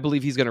upon him, I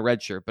believe he's going to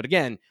redshirt. But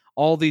again,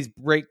 all these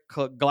break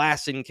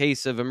glass in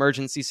case of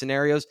emergency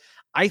scenarios,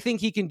 I think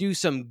he can do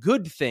some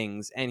good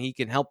things and he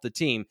can help the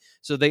team.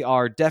 So they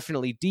are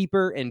definitely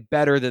deeper and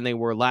better than they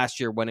were last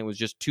year when it was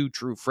just two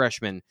true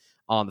freshmen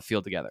on the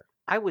field together.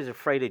 I was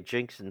afraid of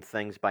jinxing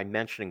things by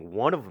mentioning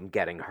one of them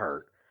getting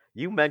hurt.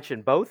 You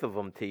mentioned both of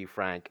them, T.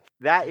 Frank.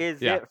 That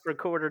is it for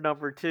quarter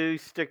number 2.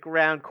 Stick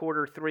around,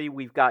 quarter 3.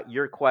 We've got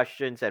your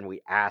questions, and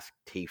we ask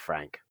T.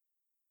 Frank.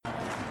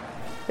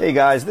 Hey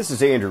guys, this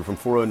is Andrew from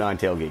 409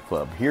 Tailgate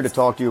Club, here to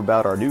talk to you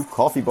about our new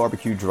Coffee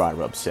Barbecue Dry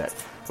Rub set.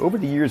 Over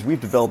the years,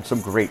 we've developed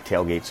some great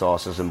tailgate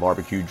sauces and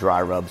barbecue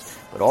dry rubs,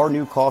 but our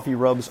new coffee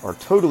rubs are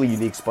totally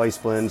unique spice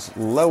blends,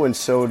 low in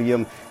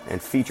sodium,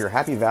 and feature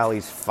Happy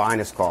Valley's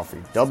finest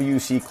coffee,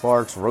 W.C.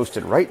 Clark's,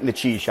 roasted right in the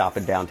cheese shop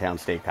in downtown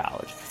State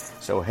College.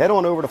 So head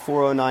on over to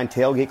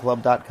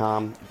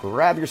 409tailgateclub.com,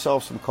 grab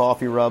yourself some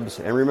coffee rubs,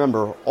 and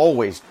remember,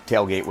 always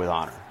tailgate with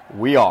honor.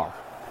 We are.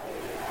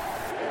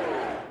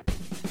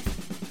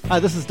 Hi,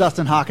 this is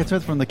Dustin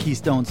Hawkinsmith from the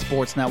Keystone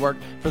Sports Network.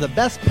 For the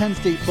best Penn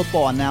State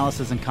football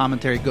analysis and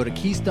commentary, go to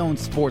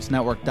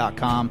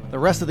KeystoneSportsNetwork.com. The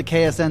rest of the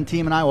KSN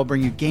team and I will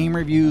bring you game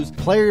reviews,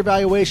 player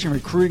evaluation,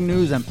 recruiting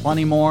news, and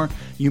plenty more.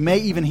 You may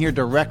even hear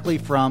directly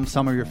from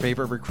some of your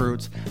favorite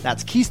recruits.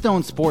 That's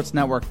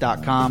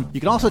KeystoneSportsNetwork.com. You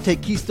can also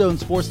take Keystone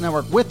Sports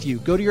Network with you.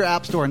 Go to your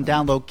app store and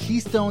download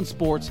Keystone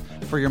Sports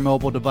for your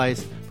mobile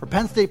device. For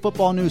Penn State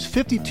football news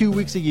 52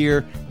 weeks a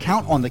year,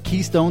 count on the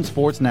Keystone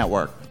Sports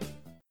Network.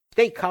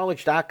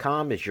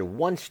 StateCollege.com is your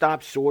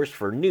one-stop source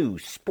for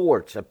news,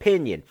 sports,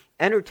 opinion,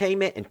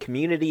 entertainment, and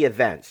community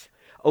events.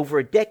 Over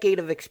a decade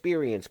of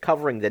experience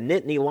covering the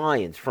Nittany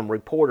Lions from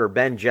reporter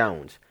Ben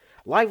Jones.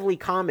 Lively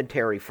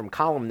commentary from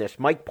columnist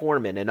Mike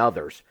Poorman and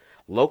others.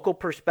 Local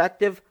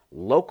perspective,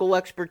 local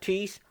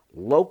expertise,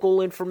 local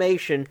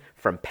information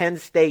from Penn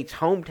State's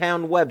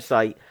hometown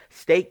website,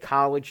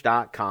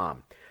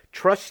 StateCollege.com.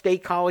 Trust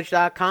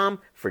StateCollege.com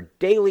for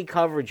daily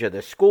coverage of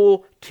the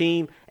school,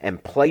 team,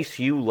 and place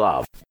you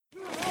love.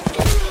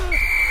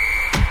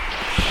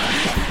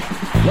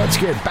 Let's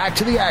get back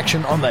to the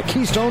action on the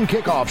Keystone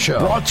Kickoff Show.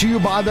 Brought to you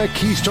by the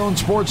Keystone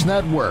Sports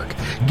Network.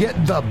 Get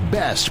the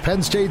best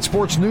Penn State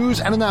sports news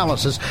and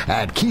analysis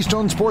at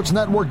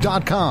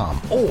KeystoneSportsNetwork.com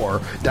or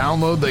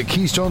download the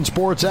Keystone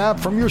Sports app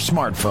from your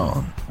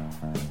smartphone.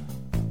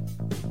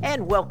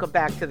 And welcome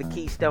back to the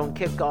Keystone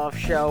Kickoff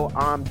Show.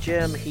 I'm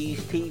Jim.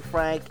 He's T.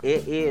 Frank.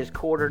 It is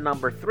quarter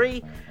number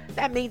 3.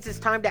 That means it's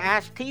time to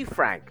ask T.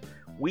 Frank.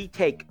 We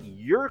take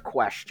your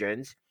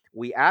questions.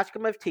 We ask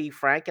him of T.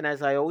 Frank, and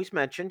as I always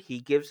mention, he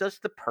gives us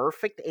the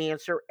perfect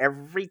answer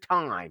every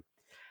time.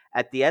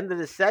 At the end of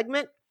the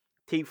segment,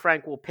 T.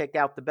 Frank will pick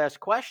out the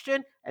best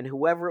question, and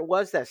whoever it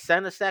was that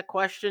sent us that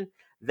question,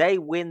 they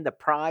win the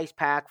prize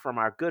pack from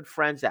our good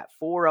friends at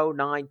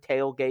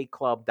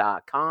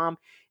 409tailgateclub.com,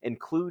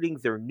 including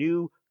their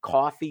new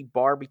coffee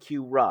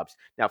barbecue rubs.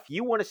 Now, if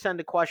you want to send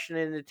a question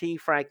in to T.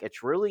 Frank,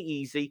 it's really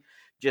easy.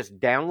 Just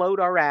download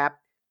our app,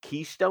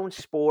 Keystone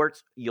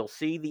Sports. You'll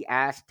see the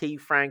Ask T.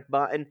 Frank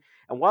button.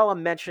 And while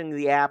I'm mentioning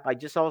the app, I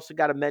just also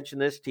got to mention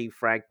this, T.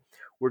 Frank.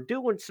 We're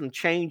doing some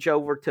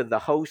changeover to the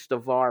host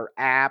of our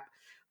app.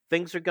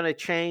 Things are going to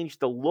change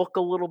the look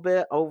a little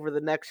bit over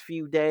the next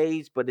few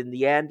days, but in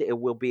the end, it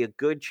will be a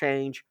good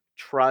change.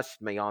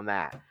 Trust me on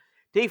that.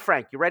 T.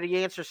 Frank, you ready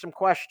to answer some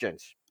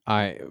questions?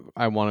 I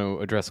want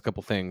to address a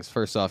couple things.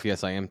 First off,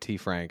 yes, I am T.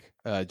 Frank.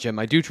 Jim,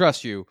 I do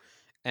trust you.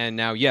 And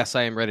now, yes,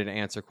 I am ready to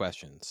answer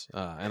questions.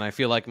 And I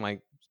feel like my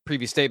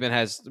previous statement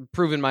has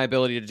proven my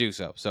ability to do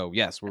so. So,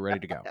 yes, we're ready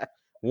to go.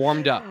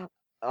 Warmed up.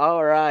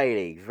 All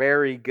righty.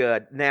 Very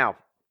good. Now,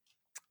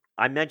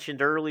 I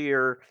mentioned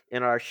earlier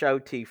in our show,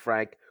 T.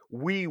 Frank,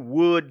 we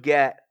would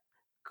get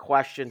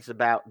questions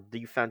about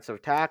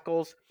defensive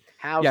tackles.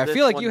 I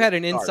feel like you had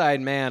an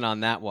inside man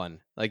on that one.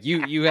 Like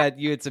you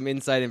had some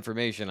inside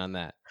information on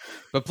that.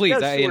 But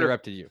please, I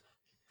interrupted you.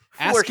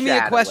 Ask me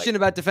a question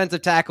about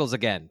defensive tackles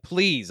again.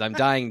 Please, I'm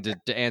dying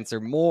to answer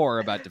more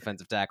about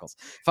defensive tackles.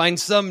 Find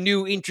some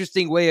new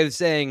interesting way of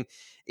saying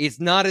it's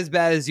not as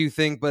bad as you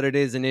think, but it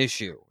is an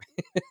issue.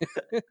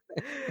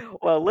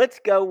 Well,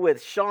 let's go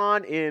with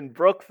Sean in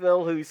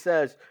Brookville, who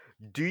says,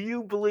 do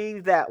you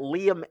believe that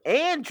Liam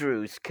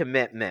Andrews'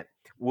 commitment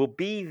will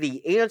be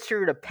the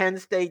answer to Penn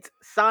State's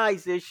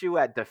size issue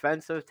at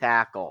defensive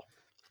tackle?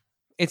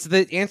 It's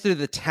the answer to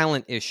the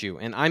talent issue.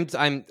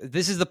 And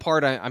this is the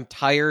part I'm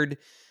tired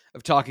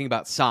of talking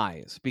about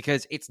size,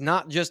 because it's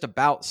not just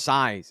about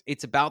size.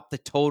 It's about the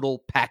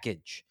total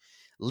package.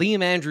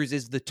 Liam Andrews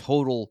is the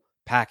total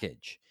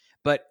package,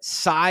 but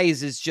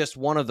size is just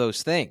one of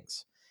those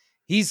things.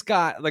 He's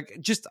got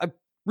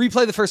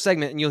replay the first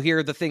segment and you'll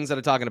hear the things that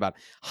I'm talking about.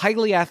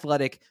 Highly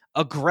athletic,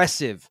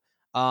 aggressive.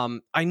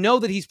 I know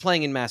that he's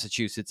playing in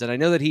Massachusetts, and I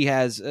know that he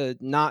has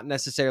not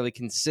necessarily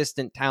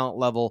consistent talent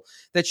level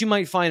that you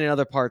might find in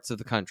other parts of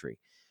the country.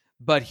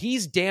 But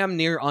he's damn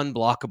near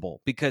unblockable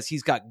because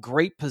he's got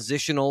great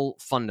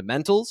positional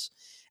fundamentals,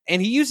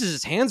 and he uses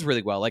his hands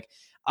really well. Like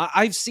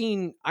I've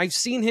seen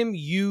him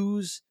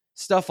use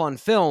stuff on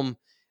film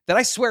that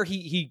I swear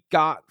he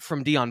got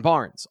from Deion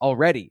Barnes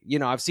already. You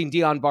know, I've seen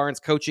Deion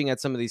Barnes coaching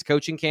at some of these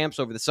coaching camps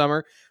over the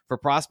summer for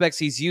prospects.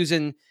 He's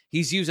using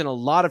a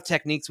lot of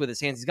techniques with his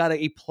hands. He's got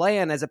a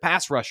plan as a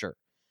pass rusher.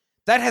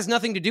 That has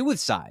nothing to do with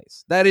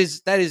size. That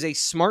is a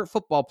smart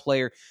football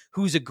player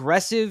who's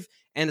aggressive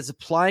and is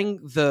applying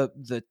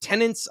the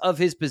tenets of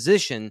his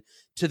position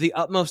to the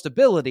utmost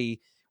ability,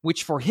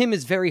 which for him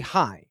is very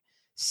high.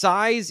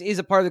 Size is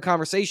a part of the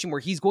conversation where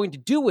he's going to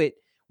do it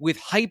with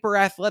hyper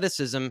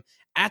athleticism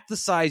at the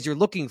size you're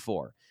looking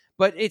for.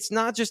 But it's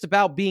not just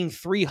about being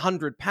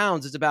 300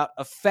 pounds. It's about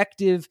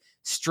effective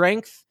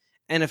strength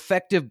and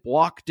effective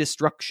block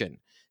destruction.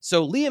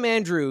 So Liam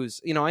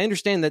Andrews, I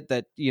understand that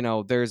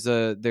there's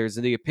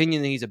the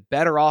opinion that he's a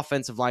better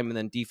offensive lineman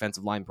than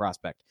defensive line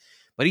prospect,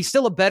 but he's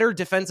still a better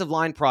defensive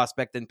line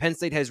prospect than Penn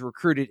State has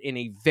recruited in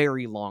a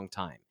very long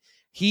time.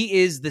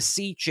 He is the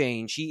sea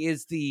change. He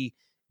is the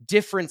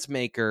difference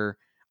maker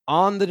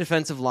on the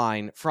defensive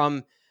line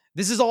from.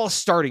 This is all a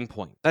starting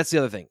point. That's the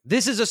other thing.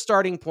 This is a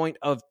starting point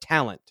of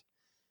talent.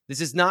 This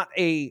is not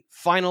a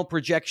final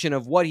projection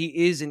of what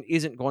he is and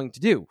isn't going to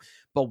do.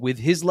 But with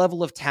his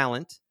level of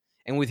talent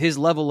and with his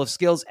level of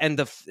skills and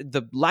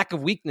the lack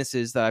of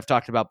weaknesses that I've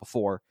talked about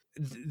before,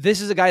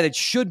 this is a guy that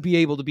should be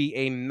able to be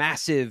a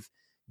massive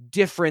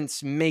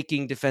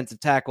difference-making defensive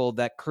tackle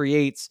that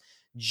creates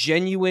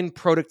genuine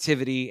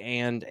productivity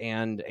and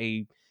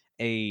a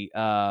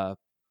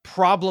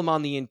problem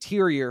on the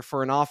interior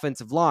for an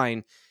offensive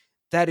line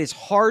that is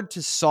hard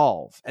to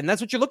solve. And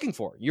that's what you're looking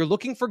for. You're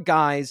looking for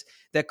guys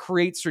that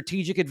create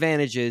strategic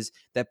advantages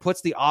that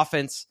puts the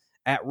offense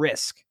at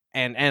risk.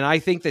 And I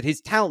think that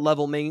his talent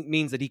level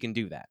means that he can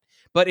do that.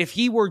 But if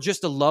he were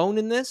just alone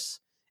in this,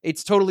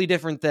 it's totally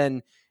different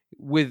than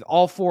with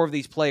all four of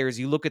these players.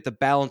 You look at the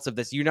balance of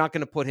this. You're not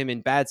going to put him in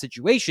bad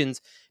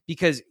situations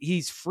because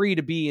he's free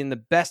to be in the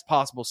best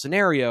possible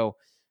scenario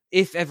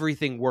if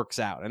everything works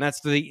out. And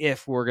that's the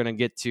if we're going to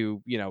get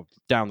to,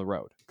 down the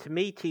road. To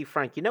me, T.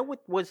 Frank, you know what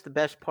was the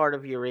best part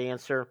of your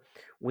answer?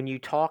 When you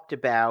talked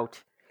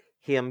about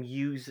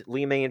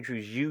Liam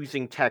Andrews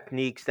using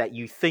techniques that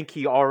you think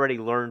he already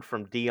learned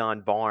from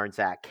Deion Barnes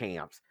at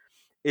camps.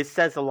 It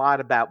says a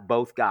lot about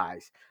both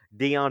guys.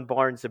 Deion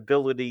Barnes'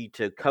 ability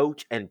to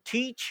coach and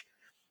teach,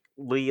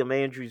 Liam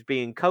Andrews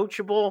being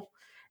coachable,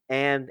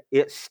 and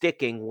it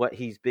sticking what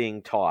he's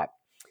being taught.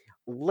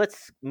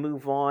 Let's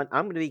move on.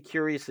 I'm going to be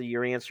curious of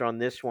your answer on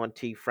this one,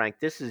 T. Frank.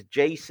 This is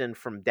Jason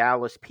from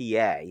Dallas,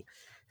 PA,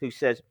 who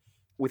says,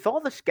 with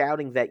all the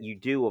scouting that you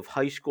do of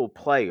high school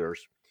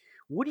players,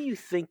 what do you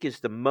think is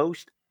the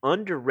most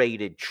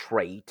underrated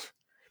trait,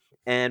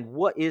 and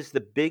what is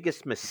the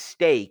biggest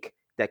mistake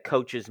that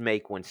coaches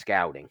make when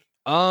scouting?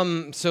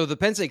 So the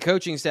Penn State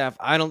coaching staff,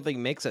 I don't think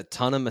makes a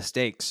ton of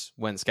mistakes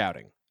when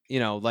scouting.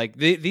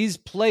 These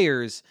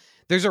players,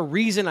 There's a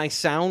reason I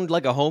sound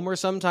like a homer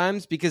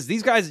sometimes, because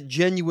these guys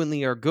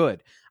genuinely are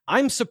good.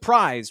 I'm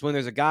surprised when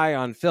there's a guy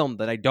on film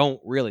that I don't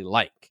really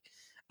like.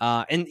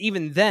 And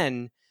even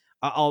then,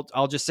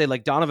 I'll just say,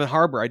 like Donovan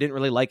Harbor, I didn't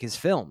really like his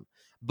film.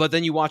 But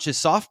then you watch his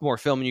sophomore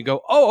film and you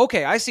go, oh,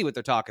 okay, I see what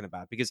they're talking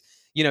about. Because,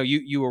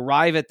 you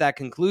arrive at that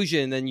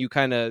conclusion, and then you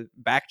kind of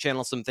back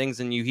channel some things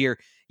and you hear,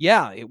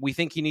 yeah, we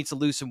think he needs to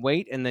lose some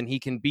weight, and then he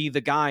can be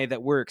the guy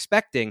that we're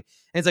expecting.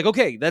 And it's like,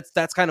 okay,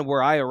 that's kind of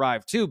where I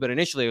arrived too. But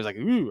initially I was like,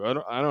 ooh,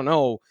 I don't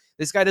know.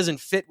 This guy doesn't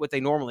fit what they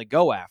normally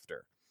go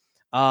after.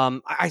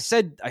 I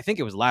said, I think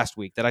it was last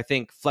week, that I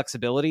think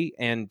flexibility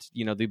and,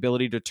 the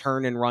ability to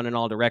turn and run in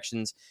all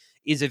directions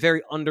is a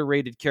very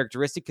underrated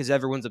characteristic, because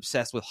everyone's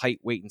obsessed with height,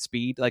 weight, and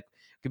speed. Like,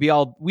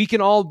 we can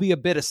all be a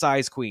bit of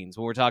size queens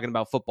when we're talking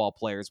about football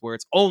players, where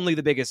it's only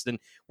the biggest, and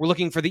we're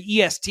looking for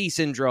the EST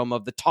syndrome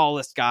of the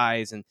tallest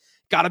guys and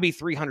got to be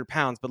 300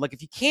 pounds. But like,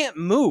 if you can't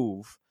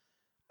move,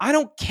 I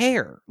don't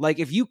care. Like,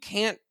 if you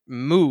can't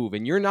move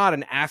and you're not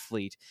an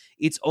athlete,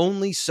 it's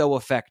only so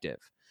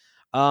effective.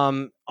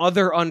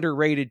 Other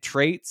underrated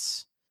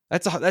traits.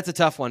 That's a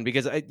tough one,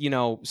 because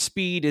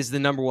speed is the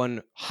number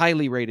one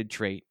highly rated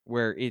trait,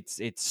 where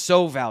it's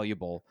so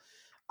valuable.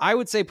 I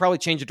would say probably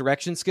change of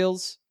direction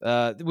skills,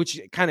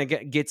 which kind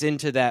of gets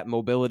into that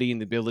mobility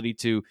and the ability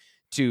to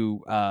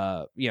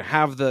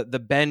have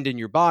the bend in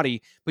your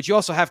body, but you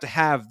also have to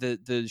have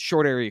the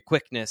short area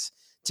quickness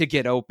to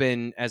get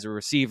open as a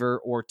receiver,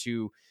 or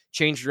to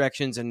change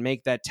directions and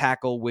make that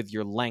tackle with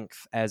your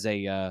length as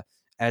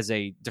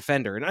a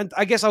defender. And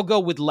I guess I'll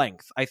go with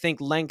length. I think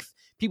length,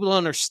 people don't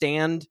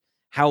understand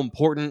how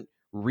important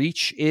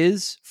reach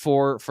is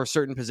for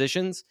certain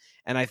positions.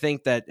 And I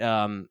think that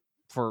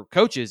for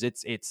coaches,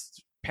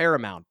 it's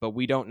paramount, but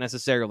we don't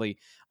necessarily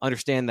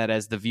understand that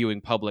as the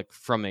viewing public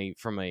from a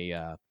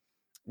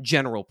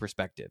general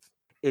perspective.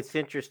 It's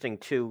interesting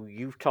too.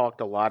 You've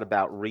talked a lot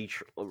about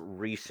reach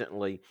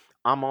recently.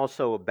 I'm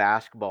also a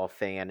basketball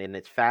fan, and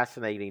it's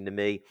fascinating to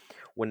me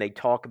when they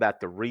talk about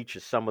the reach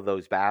of some of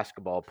those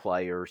basketball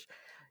players.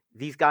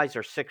 These guys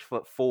are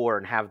 6'4"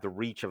 and have the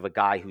reach of a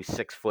guy who's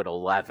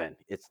 6'11".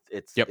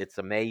 It's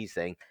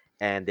amazing,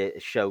 and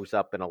it shows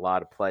up in a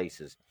lot of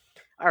places.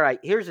 All right,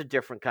 here's a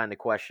different kind of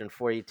question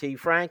for you, T.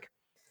 Frank.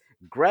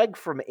 Greg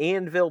from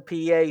Annville,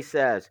 PA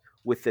says,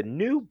 with the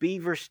new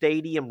Beaver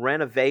Stadium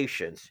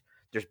renovations,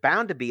 there's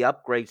bound to be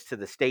upgrades to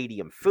the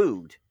stadium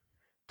food.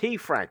 T.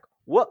 Frank,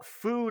 what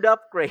food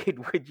upgrade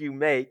would you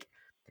make,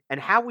 and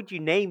how would you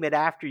name it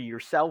after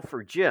yourself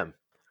or Jim?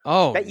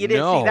 Oh, Bet you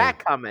didn't see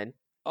that coming.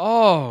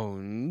 Oh,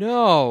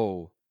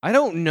 no. I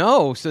don't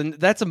know. So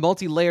that's a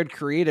multi-layered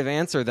creative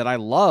answer that I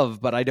love,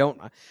 but I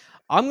don't.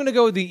 I'm going to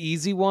go with the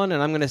easy one,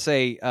 and I'm going to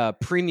say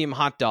premium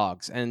hot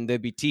dogs, and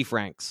they'd be T.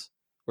 Franks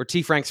or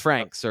T.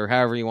 Franks, or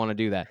however you want to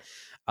do that.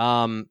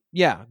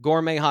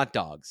 Gourmet hot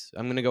dogs.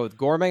 I'm going to go with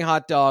gourmet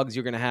hot dogs.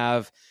 You're going to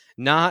have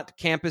not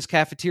campus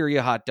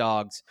cafeteria hot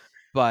dogs,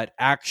 but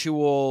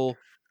actual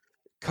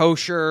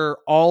kosher,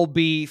 all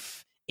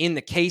beef in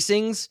the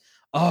casings.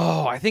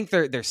 Oh, I think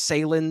they're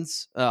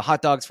Salen's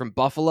hot dogs from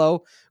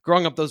Buffalo.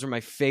 Growing up, those were my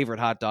favorite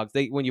hot dogs.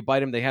 When you bite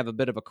them, they have a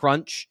bit of a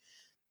crunch.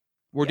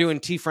 We're doing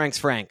T. Franks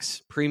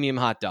premium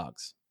hot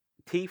dogs.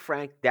 T.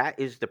 Frank, that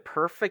is the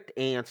perfect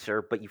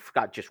answer, but you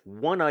forgot just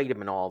one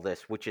item in all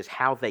this, which is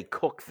how they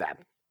cook them.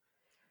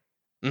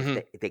 Mm-hmm.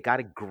 They got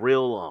to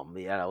grill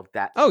them,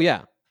 that. Oh,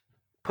 yeah.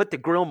 Put the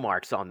grill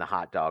marks on the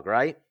hot dog,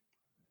 right?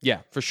 Yeah,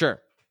 for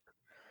sure.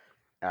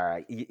 All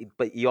right,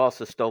 but you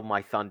also stole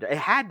my thunder. It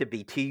had to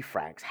be T.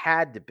 Frank's,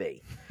 had to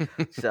be.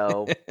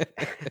 So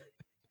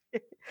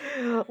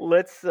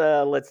let's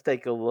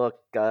take a look.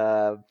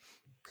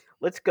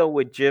 Let's go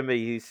with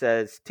Jimmy, who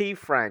says, T.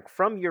 Frank,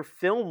 from your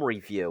film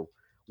review,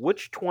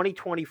 which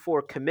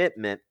 2024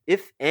 commitment,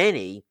 if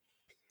any,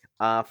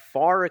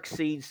 far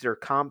exceeds their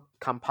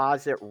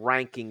composite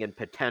ranking and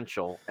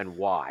potential, and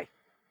why?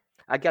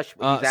 I guess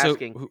he's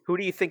asking, who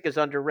do you think is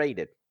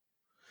underrated?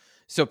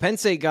 So Penn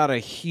State got a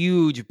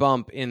huge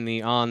bump in the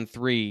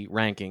On3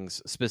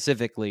 rankings,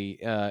 specifically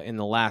in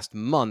the last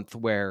month,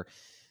 where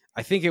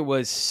I think it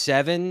was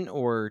 7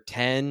 or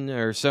 10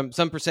 or some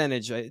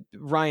percentage.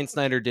 Ryan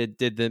Snyder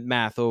did the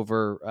math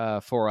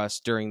over for us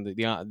during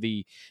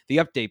the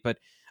update, but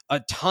a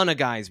ton of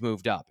guys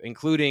moved up,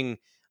 including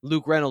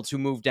Luke Reynolds, who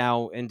moved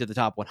out into the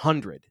top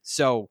 100.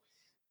 So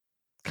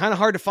kind of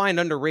hard to find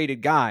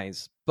underrated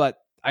guys, but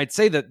I'd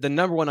say that the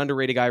number one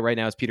underrated guy right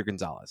now is Peter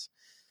Gonzalez.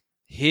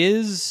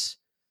 His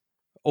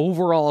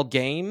overall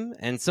game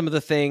and some of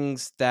the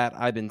things that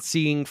I've been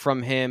seeing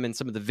from him and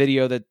some of the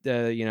video that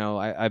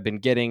I've been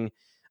getting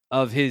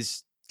of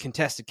his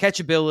contested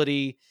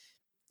catchability,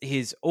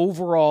 his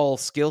overall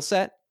skill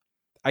set,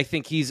 I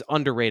think he's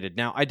underrated.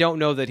 Now, I don't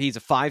know that he's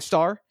a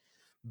 5-star,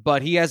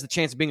 but he has the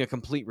chance of being a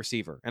complete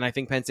receiver, and I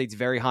think Penn State's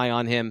very high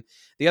on him.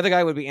 The other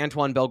guy would be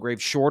Antoine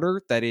Belgrave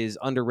Shorter. That is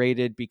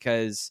underrated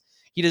because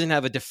he doesn't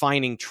have a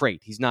defining trait.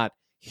 He's not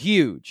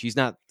huge. He's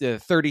not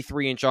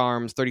 33-inch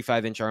arms,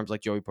 35-inch arms like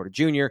Joey Porter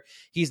Jr.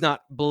 He's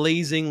not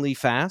blazingly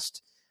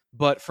fast,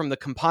 but from the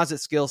composite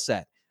skill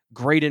set,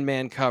 great in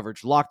man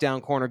coverage,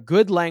 lockdown corner,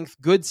 good length,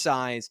 good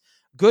size,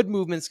 good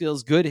movement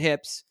skills, good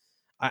hips,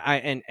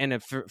 and a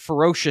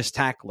ferocious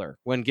tackler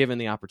when given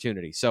the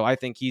opportunity. So I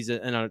think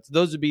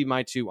those would be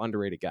my two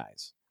underrated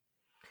guys.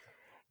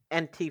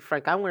 And T.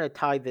 Frank, I want to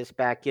tie this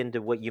back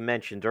into what you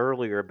mentioned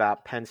earlier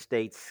about Penn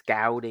State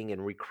scouting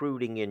and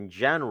recruiting in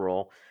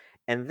general.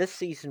 And this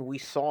season we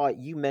saw it.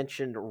 You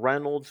mentioned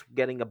Reynolds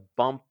getting a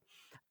bump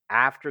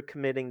after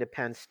committing to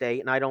Penn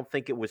State, and I don't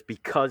think it was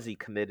because he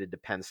committed to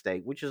Penn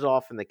State, which is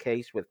often the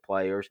case with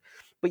players.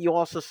 But you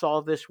also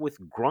saw this with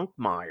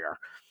Grunkmeyer,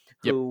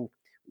 who,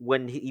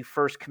 when he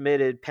first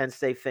committed, Penn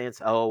State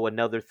fans,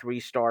 another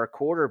 3-star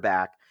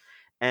quarterback.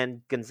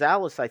 And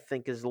Gonzalez, I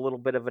think, is a little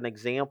bit of an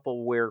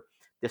example where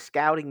the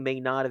scouting may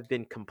not have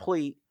been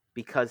complete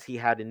because he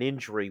had an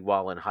injury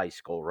while in high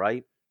school,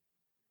 right?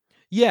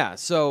 Yeah,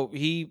 so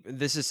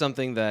this is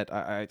something that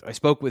I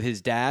spoke with his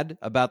dad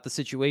about the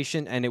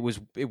situation, and it was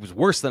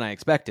worse than I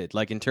expected.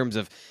 Like, in terms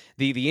of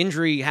the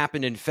injury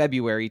happened in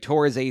February,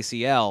 tore his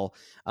ACL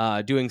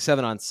doing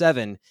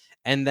 7-on-7,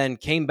 and then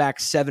came back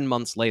 7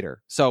 months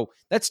later. So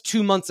that's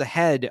 2 months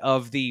ahead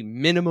of the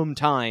minimum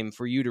time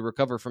for you to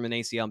recover from an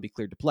ACL and be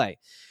cleared to play.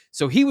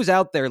 So he was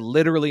out there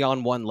literally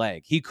on one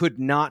leg. He could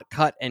not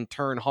cut and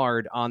turn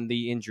hard on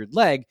the injured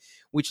leg,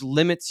 which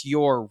limits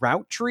your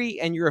route tree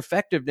and your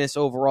effectiveness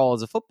overall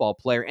as a football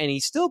player. And he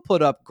still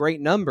put up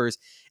great numbers.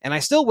 And I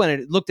still went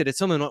and looked at it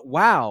and went,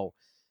 wow,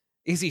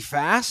 is he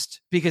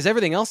fast? Because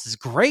everything else is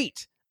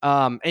great.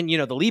 And,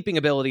 the leaping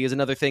ability is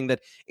another thing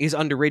that is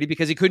underrated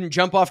because he couldn't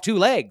jump off 2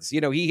 legs.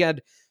 He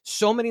had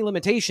so many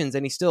limitations,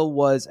 and he still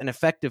was an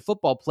effective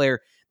football player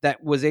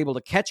that was able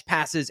to catch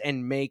passes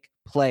and make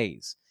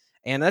plays.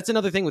 And that's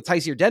another thing with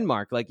Tysier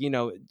Denmark. Like,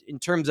 in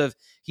terms of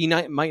he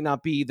might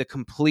not be the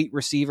complete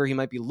receiver. He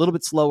might be a little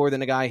bit slower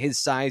than a guy his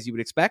size you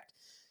would expect.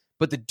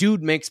 But the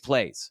dude makes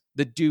plays.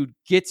 The dude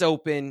gets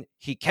open.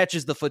 He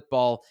catches the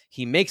football.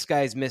 He makes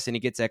guys miss, and he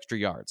gets extra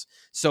yards.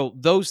 So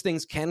those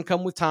things can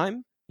come with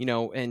time.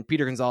 And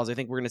Peter Gonzalez, I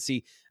think we're going to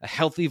see a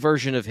healthy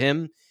version of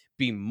him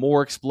be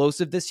more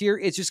explosive this year.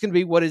 It's just going to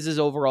be what is his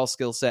overall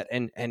skill set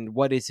and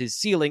what is his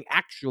ceiling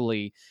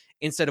actually,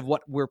 instead of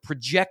what we're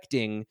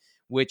projecting,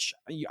 which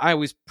I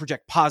always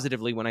project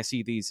positively when I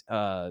see these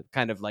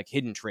kind of like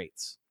hidden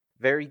traits.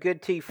 Very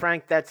good, T.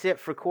 Frank. That's it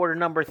for quarter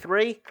number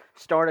 3.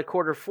 Start at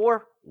quarter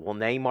 4. We'll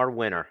name our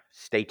winner.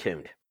 Stay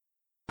tuned.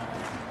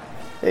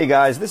 Hey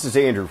guys, this is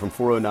Andrew from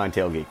 409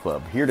 Tailgate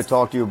Club, here to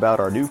talk to you about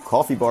our new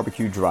Coffee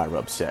Barbecue Dry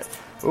Rub set.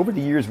 Over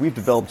the years, we've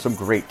developed some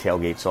great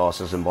tailgate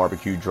sauces and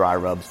barbecue dry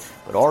rubs,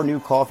 but our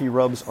new coffee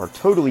rubs are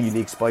totally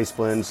unique spice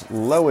blends,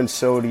 low in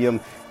sodium,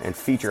 and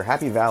feature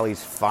Happy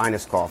Valley's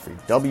finest coffee,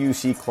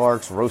 W.C.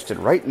 Clark's, roasted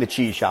right in the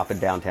cheese shop in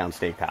downtown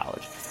State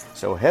College.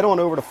 So head on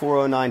over to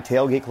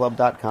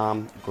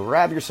 409tailgateclub.com,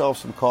 grab yourself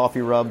some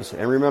coffee rubs,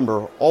 and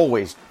remember,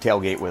 always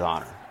tailgate with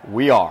honor.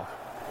 We are.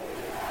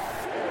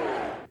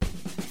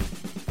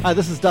 Hi,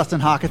 this is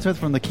Dustin Hawkinsmith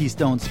from the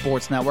Keystone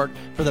Sports Network.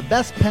 For the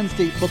best Penn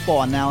State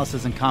football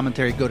analysis and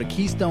commentary, go to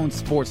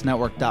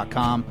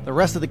KeystoneSportsNetwork.com. The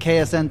rest of the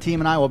KSN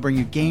team and I will bring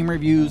you game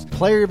reviews,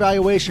 player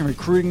evaluation,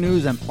 recruiting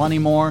news, and plenty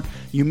more.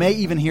 You may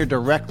even hear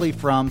directly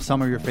from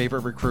some of your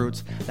favorite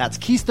recruits. That's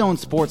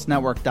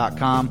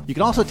KeystoneSportsNetwork.com. You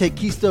can also take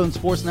Keystone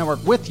Sports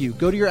Network with you.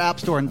 Go to your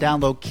app store and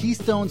download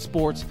Keystone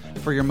Sports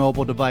for your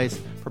mobile device.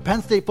 For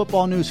Penn State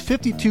football news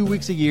 52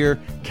 weeks a year,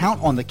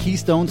 count on the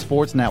Keystone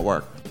Sports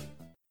Network.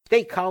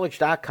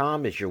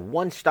 StateCollege.com is your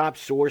one-stop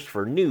source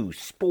for news,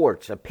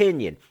 sports,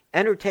 opinion,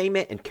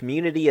 entertainment, and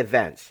community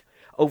events.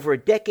 Over a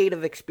decade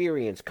of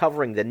experience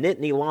covering the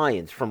Nittany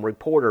Lions from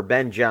reporter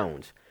Ben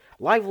Jones.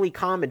 Lively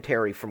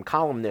commentary from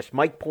columnist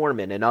Mike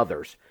Poorman and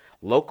others.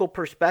 Local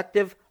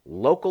perspective,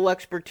 local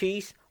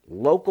expertise,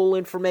 local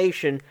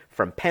information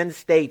from Penn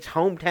State's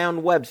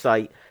hometown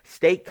website,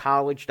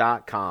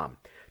 StateCollege.com.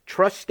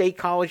 Trust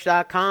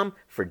StateCollege.com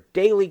for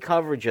daily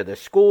coverage of the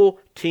school,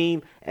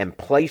 team, and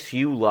place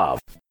you love.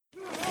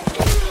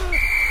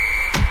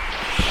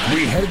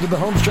 We head to the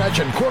home stretch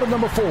in quarter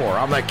number 4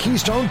 on the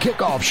Keystone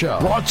Kickoff Show.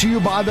 Brought to you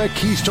by the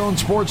Keystone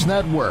Sports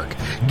Network.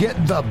 Get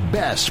the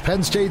best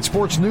Penn State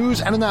sports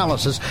news and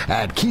analysis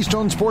at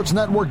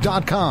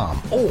KeystoneSportsNetwork.com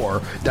or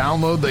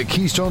download the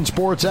Keystone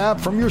Sports app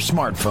from your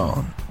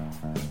smartphone.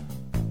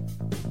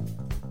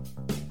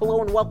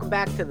 Hello and welcome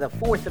back to the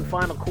 4th and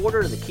final quarter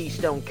of the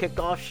Keystone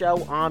Kickoff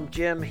Show. I'm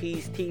Jim,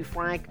 he's T.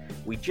 Frank.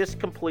 We just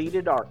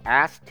completed our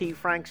Ask T.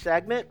 Frank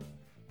segment,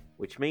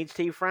 which means,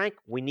 T. Frank,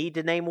 we need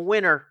to name a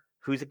winner.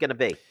 Who's it going to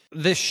be?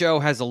 This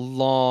show has a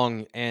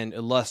long and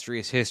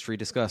illustrious history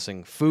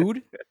discussing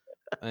food,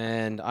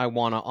 and I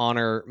want to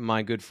honor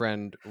my good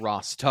friend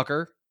Ross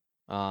Tucker.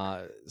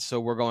 So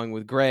we're going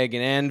with Greg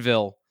and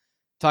Anvil,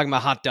 talking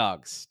about hot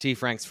dogs, T.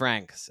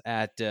 Franks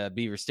at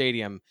Beaver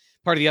Stadium.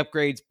 Part of the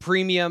upgrades,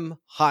 premium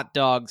hot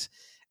dogs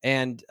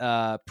and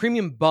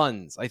premium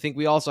buns. I think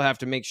we also have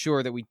to make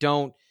sure that we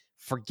don't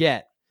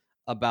forget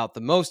about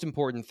the most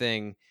important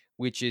thing,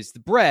 which is the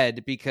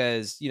bread,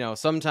 because,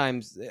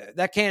 sometimes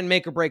that can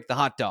make or break the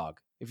hot dog.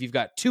 If you've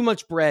got too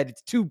much bread,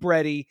 it's too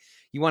bready.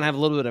 You want to have a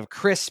little bit of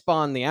crisp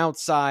on the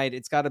outside.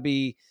 It's got to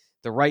be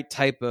the right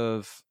type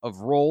of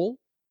role.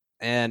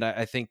 And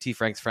I think T.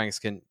 Franks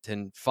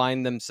can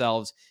find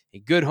themselves a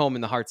good home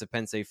in the hearts of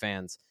Penn State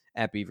fans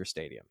at Beaver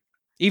Stadium,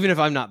 even if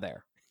I'm not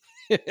there.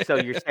 So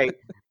you're saying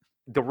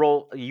the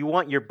role, you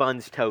want your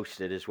buns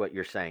toasted is what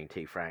you're saying,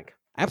 T. Frank.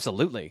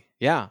 Absolutely.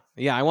 Yeah.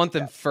 Yeah. I want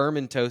them firm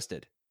and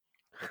toasted.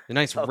 A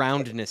nice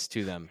roundness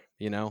to them,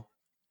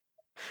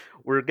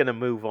 We're going to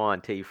move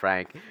on, T.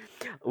 Frank.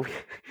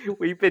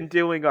 We've been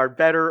doing our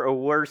better or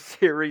worse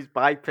series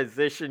by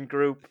position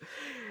group.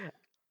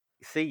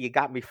 See, you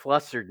got me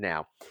flustered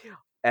now.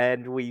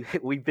 And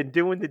we've been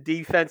doing the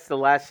defense the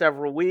last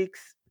several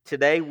weeks.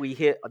 Today we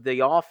hit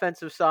the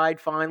offensive side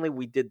finally.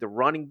 We did the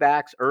running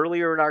backs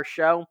earlier in our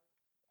show.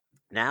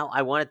 Now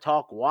I want to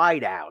talk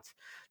wideouts.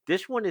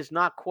 This one is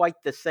not quite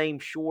the same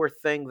sure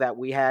thing that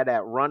we had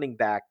at running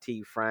back,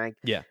 T. Frank.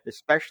 Yeah.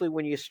 Especially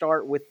when you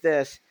start with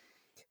this.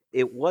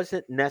 It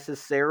wasn't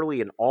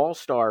necessarily an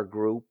all-star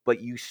group,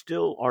 but you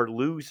still are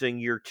losing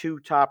your two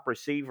top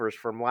receivers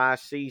from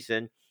last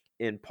season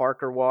in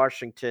Parker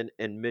Washington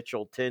and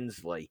Mitchell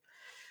Tinsley.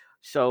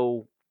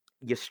 So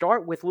you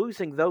start with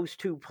losing those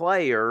two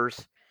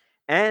players,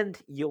 and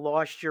you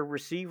lost your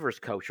receivers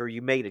coach, or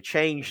you made a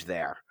change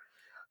there.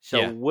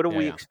 So what do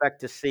we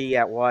expect to see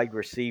at wide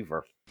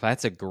receiver?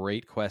 That's a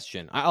great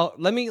question.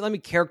 Let me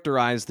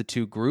characterize the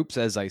two groups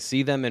as I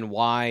see them and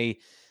why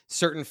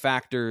certain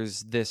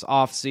factors this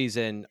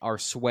offseason are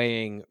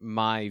swaying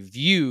my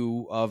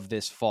view of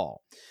this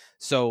fall.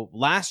 So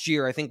last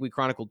year, I think we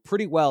chronicled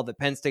pretty well that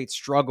Penn State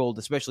struggled,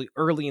 especially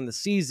early in the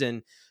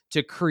season,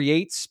 to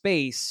create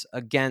space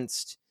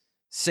against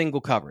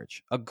single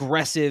coverage,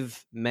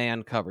 aggressive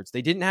man coverage.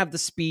 They didn't have the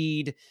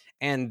speed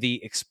and the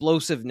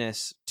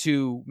explosiveness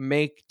to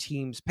make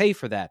teams pay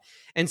for that.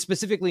 And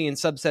specifically in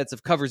subsets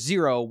of cover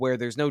zero, where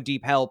there's no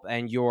deep help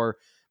and you're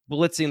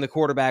blitzing the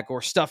quarterback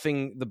or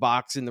stuffing the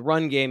box in the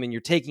run game, and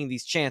you're taking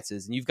these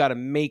chances, and you've got to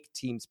make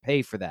teams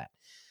pay for that.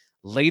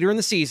 Later in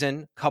the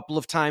season, a couple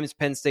of times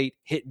Penn State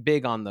hit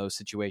big on those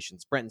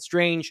situations. Brenton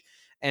Strange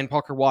and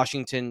Parker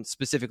Washington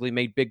specifically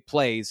made big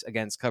plays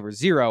against cover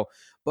zero,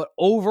 but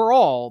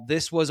overall,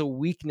 this was a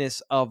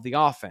weakness of the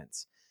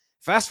offense.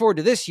 Fast forward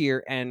to this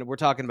year, and we're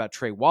talking about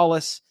Trey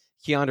Wallace,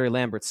 Keandre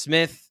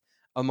Lambert-Smith,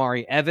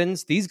 Amari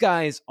Evans. These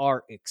guys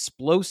are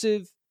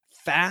explosive,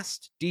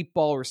 fast, deep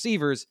ball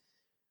receivers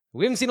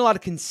we haven't seen a lot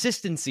of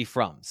consistency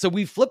from. So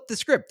we flipped the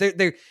script.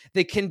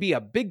 They can be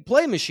a big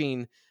play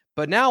machine,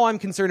 but now I'm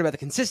concerned about the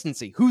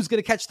consistency. Who's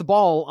going to catch the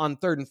ball on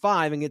 3rd and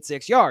 5 and get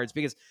 6 yards?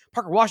 Because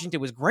Parker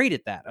Washington was great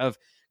at that, of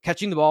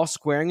catching the ball,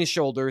 squaring his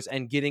shoulders,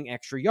 and getting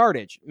extra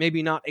yardage.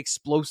 Maybe not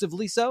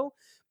explosively so,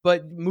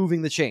 but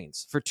moving the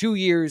chains. For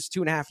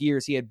 2.5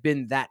 years, he had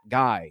been that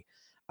guy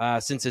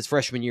since his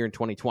freshman year in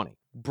 2020.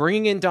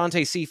 Bringing in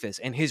Dante Cephas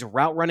and his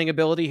route running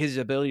ability, his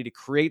ability to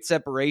create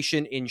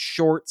separation in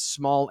short,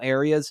 small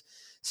areas,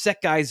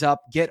 set guys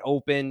up, get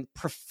open,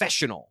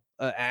 professional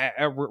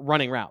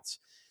running routes.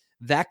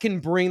 That can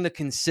bring the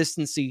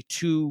consistency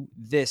to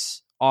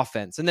this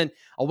offense. And then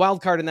a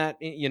wild card in that,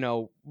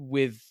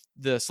 with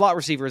the slot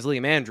receiver is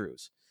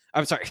Liam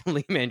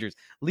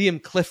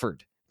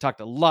Clifford.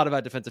 Talked a lot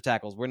about defensive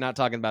tackles. We're not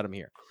talking about him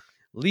here.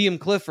 Liam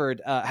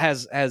Clifford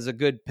has a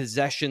good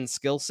possession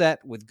skill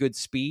set with good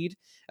speed,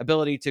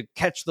 ability to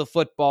catch the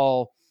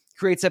football,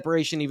 create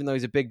separation even though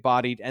he's a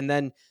big-bodied, and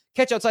then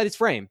catch outside his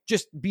frame.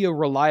 Just be a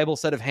reliable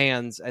set of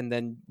hands, and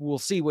then we'll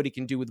see what he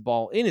can do with the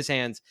ball in his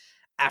hands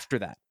after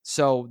that.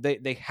 So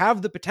they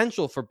have the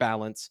potential for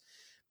balance,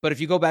 but if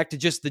you go back to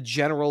just the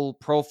general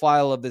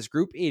profile of this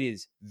group, it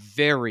is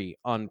very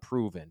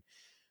unproven.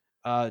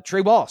 Trey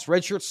Wallace,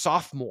 redshirt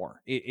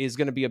sophomore, is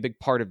going to be a big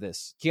part of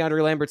this.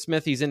 Keandre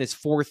Lambert-Smith, he's in his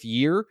 4th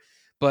year,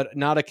 but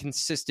not a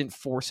consistent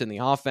force in the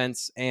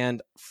offense.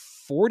 And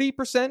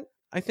 40%,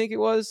 I think it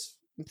was,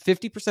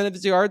 50% of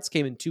his yards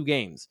came in 2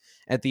 games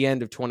at the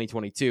end of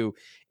 2022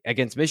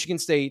 against Michigan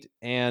State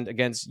and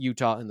against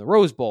Utah in the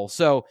Rose Bowl.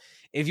 So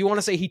if you want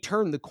to say he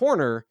turned the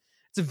corner,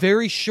 it's a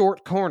very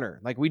short corner.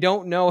 Like, we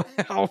don't know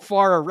how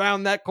far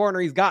around that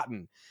corner he's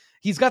gotten.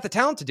 He's got the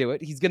talent to do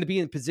it. He's going to be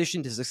in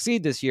position to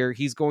succeed this year.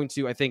 He's going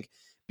to, I think,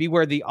 be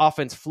where the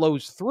offense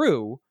flows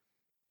through.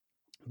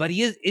 But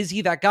is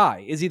he that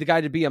guy? Is he the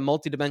guy to be a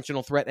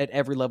multidimensional threat at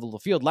every level of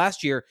the field?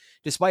 Last year,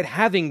 despite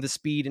having the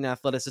speed and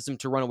athleticism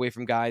to run away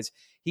from guys,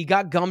 he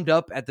got gummed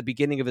up at the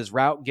beginning of his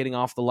route, getting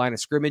off the line of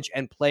scrimmage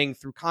and playing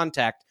through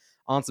contact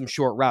on some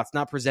short routes,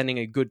 not presenting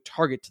a good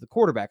target to the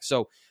quarterback.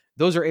 So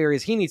those are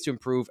areas he needs to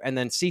improve. And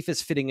then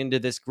Cephas fitting into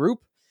this group,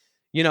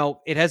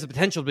 it has the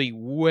potential to be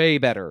way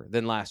better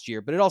than last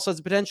year, but it also has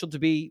the potential to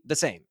be the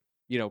same,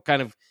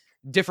 kind of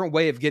different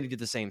way of getting to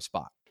the same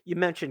spot. You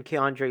mentioned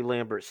Keandre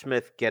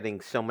Lambert-Smith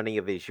getting so many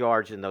of his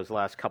yards in those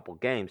last couple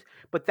games,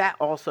 but that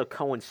also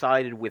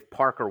coincided with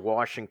Parker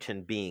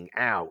Washington being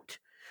out.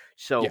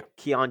 So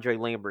Keandre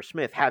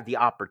Lambert-Smith had the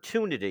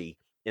opportunity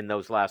in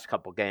those last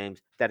couple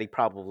games that he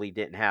probably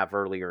didn't have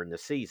earlier in the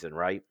season,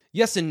 right?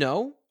 Yes and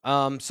no.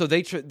 So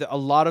a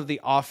lot of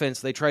the offense,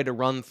 they tried to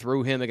run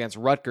through him against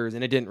Rutgers,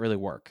 and it didn't really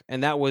work.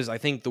 And that was, I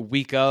think, the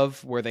week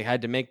of where they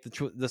had to make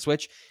the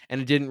switch,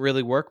 and it didn't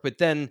really work. But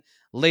then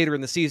later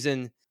in the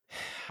season.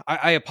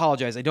 I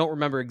apologize. I don't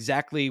remember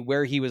exactly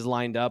where he was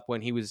lined up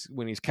when he was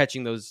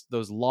catching those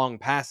long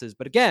passes.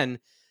 But again,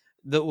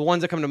 the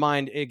ones that come to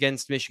mind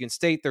against Michigan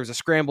State, there's a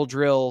scramble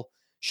drill.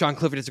 Sean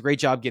Clifford does a great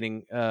job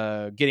getting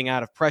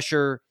out of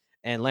pressure,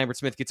 and Lambert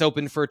Smith gets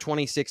open for a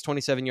 26,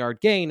 27-yard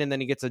gain, and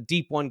then he gets a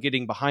deep one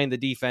getting behind the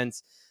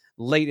defense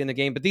late in the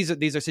game. But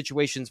these are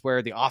situations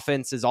where the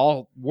offense is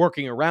all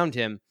working around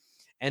him.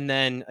 And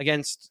then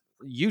against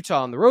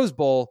Utah in the Rose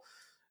Bowl,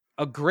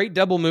 a great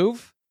double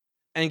move,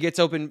 and gets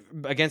open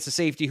against a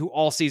safety who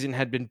all season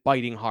had been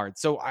biting hard.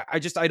 So I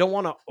don't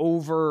want to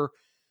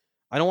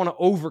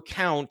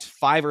overcount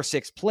 5 or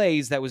 6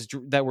 plays that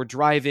were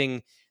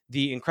driving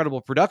the incredible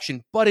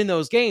production. But in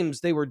those games,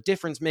 they were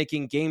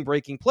difference-making,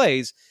 game-breaking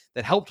plays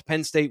that helped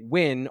Penn State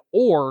win,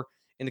 or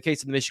in the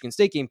case of the Michigan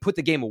State game, put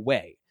the game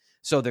away.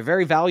 So they're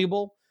very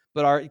valuable,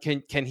 but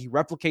can he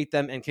replicate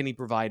them, and can he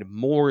provide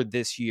more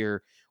this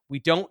year? We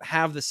don't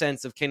have the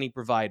sense of can he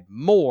provide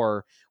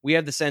more. We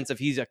have the sense of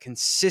he's a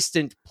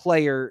consistent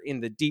player in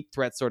the deep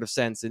threat sort of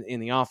sense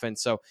in the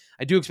offense. So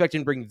I do expect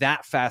him to bring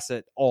that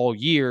facet all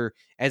year,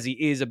 as he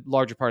is a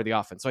larger part of the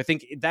offense. So I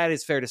think that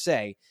is fair to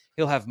say.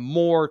 He'll have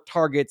more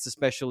targets,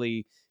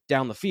 especially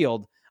down the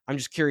field. I'm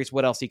just curious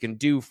what else he can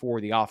do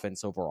for the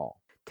offense overall.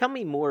 Tell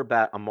me more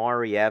about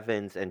Amari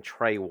Evans and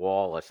Trey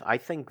Wallace. I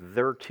think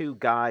they're two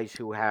guys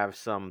who have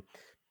some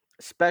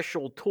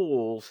special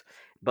tools,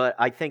 but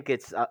I think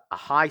it's a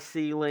high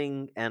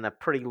ceiling and a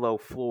pretty low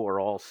floor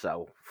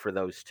also for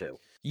those two.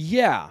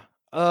 Yeah.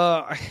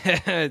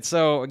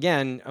 So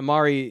again,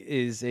 Amari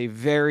is a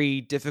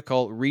very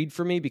difficult read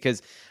for me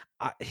because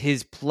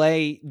his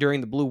play during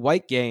the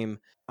blue-white game,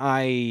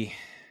 I'm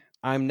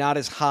not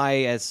as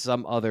high as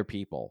some other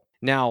people.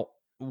 Now,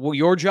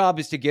 your job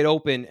is to get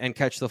open and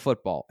catch the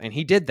football, and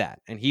he did that,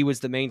 and he was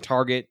the main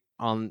target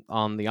on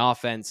the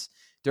offense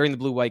during the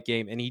blue-white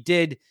game, and he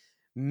did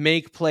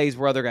make plays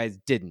where other guys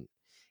didn't.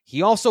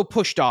 He also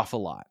pushed off a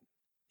lot.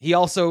 He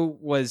also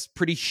was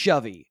pretty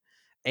shovey.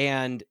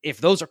 And if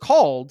those are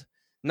called,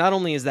 not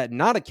only is that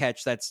not a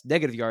catch, that's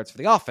negative yards for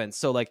the offense.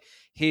 So like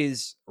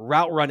his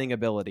route running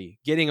ability,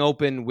 getting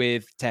open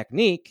with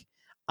technique,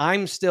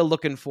 I'm still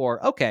looking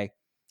for, okay,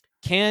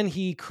 can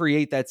he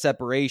create that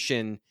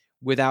separation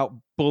without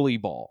bully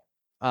ball?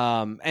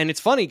 And it's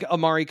funny,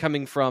 Amari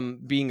coming from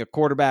being a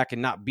quarterback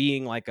and not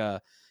being like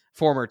a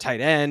former tight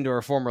end or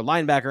a former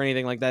linebacker or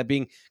anything like that,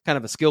 being kind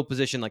of a skill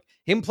position, like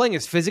him playing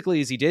as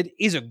physically as he did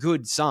is a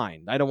good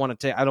sign. I don't want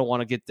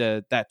to get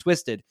that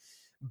twisted,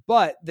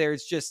 but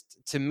there's just,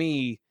 to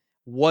me,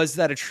 was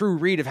that a true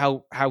read of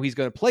how he's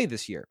going to play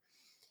this year?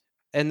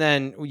 And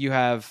then you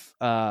have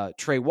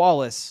Trey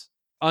Wallace,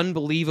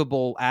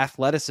 unbelievable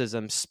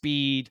athleticism,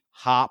 speed,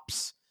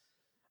 hops.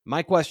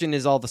 My question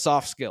is all the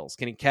soft skills.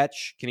 Can he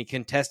catch? Can he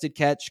contested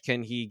catch?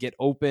 Can he get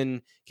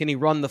open? Can he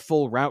run the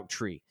full route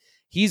tree?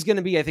 He's going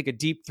to be, I think, a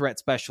deep threat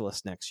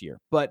specialist next year.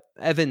 But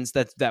Evans,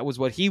 that was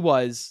what he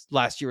was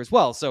last year as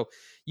well. So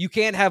you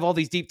can't have all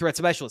these deep threat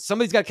specialists.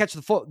 Somebody's got to catch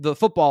the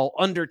football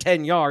under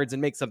 10 yards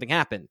and make something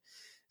happen.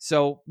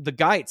 So the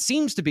guy it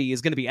seems to be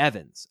is going to be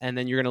Evans. And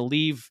then you're going to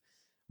leave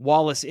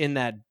Wallace in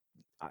that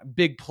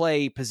big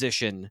play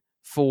position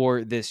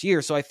for this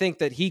year. So I think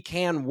that he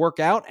can work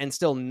out and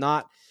still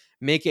not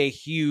make a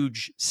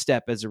huge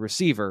step as a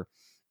receiver,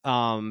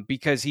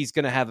 because he's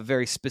going to have a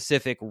very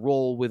specific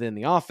role within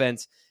the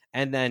offense.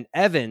 And then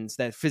Evans,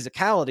 that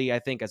physicality, I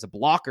think, as a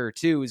blocker,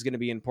 too, is going to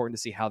be important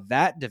to see how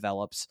that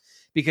develops,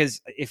 because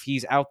if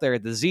he's out there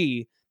at the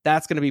Z,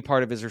 that's going to be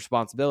part of his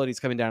responsibilities,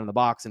 coming down in the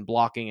box and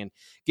blocking and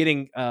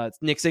getting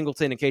Nick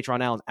Singleton and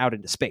Katron Allen out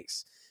into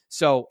space.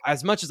 So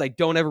as much as I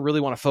don't ever really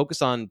want to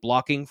focus on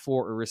blocking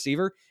for a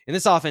receiver, in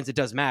this offense, it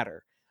does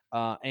matter.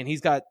 And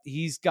he's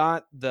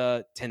got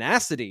the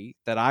tenacity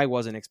that I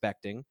wasn't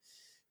expecting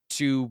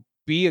to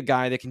be a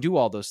guy that can do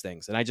all those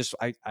things. And I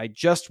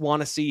just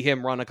want to see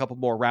him run a couple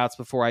more routes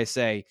before I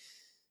say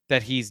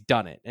that he's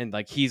done it. And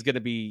like, he's going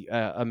to be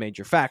a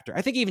major factor.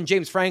 I think even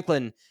James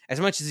Franklin, as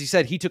much as he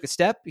said he took a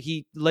step,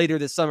 he later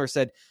this summer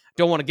said,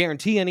 don't want to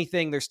guarantee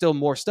anything. There's still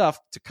more stuff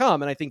to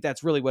come. And I think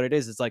that's really what it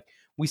is. It's like,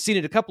 we've seen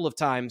it a couple of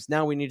times.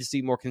 Now we need to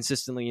see more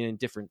consistently and in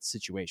different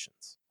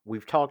situations.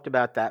 We've talked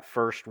about that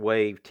first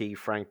wave,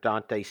 Frank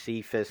Dante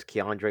Cephas,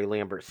 Keandre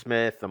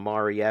Lambert-Smith,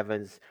 Amari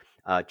Evans,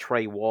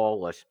 Trey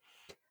Wallace.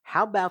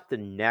 How about the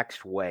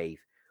next wave?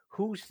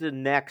 Who's the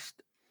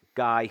next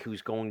guy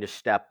who's going to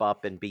step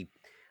up and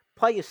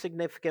play a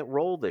significant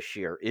role this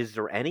year? Is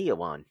there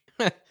anyone?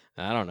 I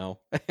don't know.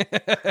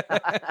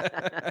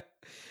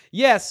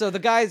 Yeah, so the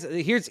guys,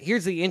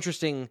 here's the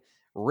interesting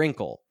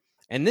wrinkle.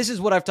 And this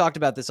is what I've talked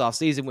about this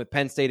offseason with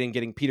Penn State and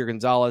getting Peter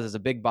Gonzalez as a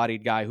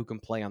big-bodied guy who can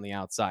play on the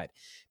outside.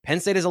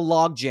 Penn State is a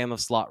logjam of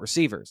slot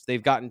receivers.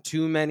 They've gotten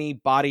too many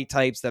body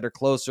types that are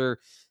closer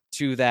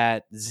to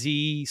that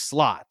Z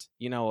slot,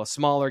 a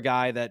smaller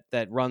guy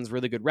that runs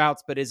really good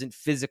routes but isn't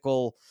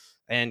physical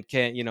and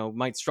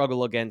might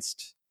struggle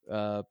against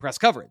press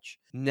coverage.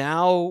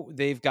 Now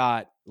they've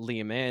got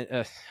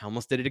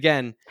almost did it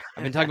again.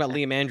 I've been talking about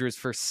Liam Andrews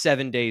for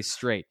 7 days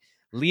straight.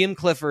 Liam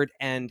Clifford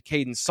and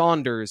Caden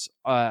Saunders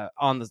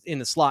in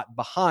the slot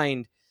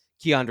behind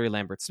Keandre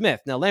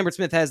Lambert-Smith. Now,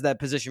 Lambert-Smith has that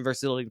position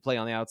versatility to play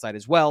on the outside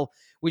as well,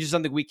 which is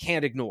something we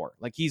can't ignore.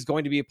 Like, he's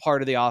going to be a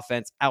part of the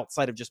offense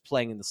outside of just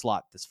playing in the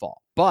slot this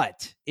fall.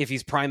 But if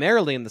he's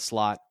primarily in the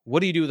slot,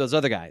 what do you do with those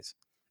other guys?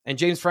 And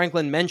James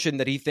Franklin mentioned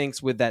that he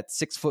thinks with that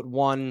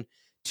 6'1",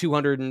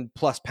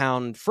 200+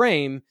 pound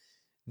frame,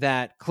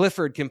 that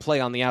Clifford can play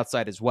on the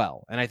outside as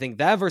well. And I think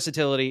that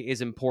versatility is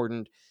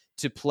important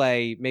to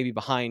play maybe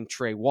behind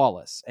Trey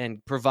Wallace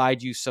and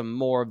provide you some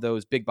more of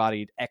those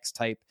big-bodied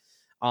X-type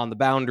on the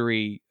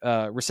boundary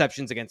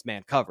receptions against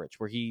man coverage,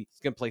 where he's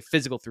going to play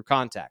physical through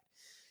contact.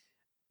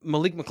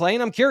 Malik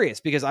McClain, I'm curious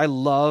because I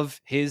love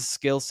his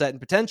skill set and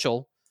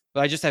potential,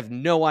 but I just have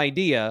no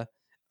idea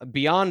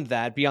beyond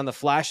that, beyond the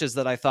flashes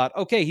that I thought,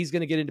 okay, he's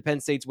going to get into Penn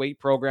State's weight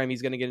program.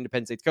 He's going to get into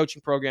Penn State's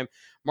coaching program.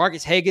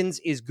 Marcus Higgins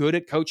is good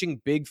at coaching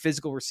big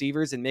physical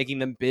receivers and making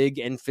them big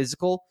and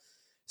physical.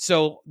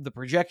 So the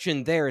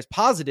projection there is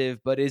positive,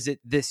 but is it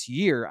this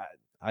year?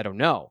 I don't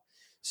know.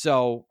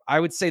 So I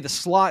would say the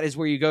slot is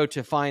where you go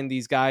to find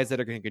these guys that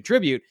are going to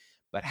contribute,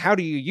 but how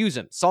do you use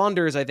them?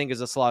 Saunders, I think,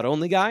 is a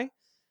slot-only guy,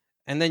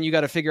 and then you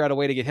got to figure out a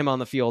way to get him on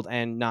the field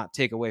and not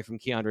take away from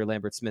Keandre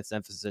Lambert-Smith's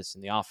emphasis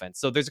in the offense.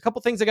 So there's a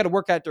couple things I got to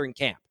work out during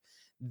camp.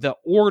 The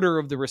order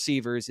of the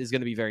receivers is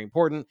going to be very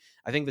important.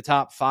 I think the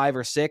top 5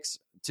 or 6,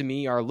 to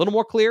me, are a little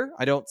more clear.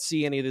 I don't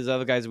see any of these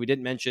other guys we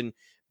didn't mention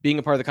being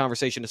a part of the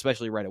conversation,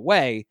 especially right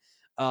away.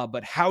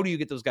 But how do you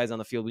get those guys on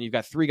the field when you've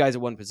got 3 guys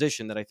at one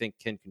position that I think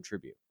can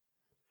contribute?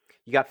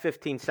 You got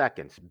 15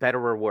 seconds. Better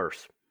or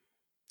worse?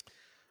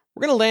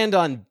 We're going to land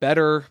on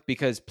better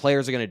because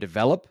players are going to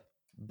develop,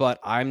 but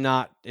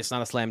it's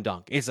not a slam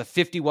dunk. It's a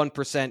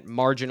 51%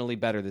 marginally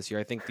better this year.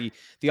 I think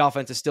the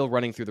offense is still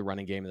running through the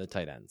running game and the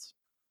tight ends.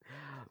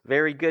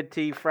 Very good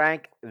to you,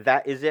 Frank.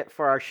 That is it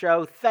for our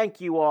show.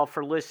 Thank you all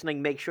for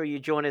listening. Make sure you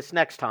join us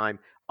next time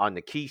on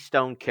the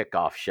Keystone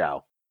Kickoff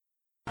Show.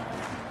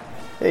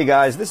 Hey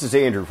guys, this is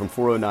Andrew from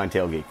 409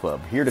 Tailgate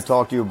Club, here to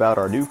talk to you about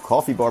our new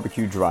Coffee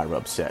Barbecue Dry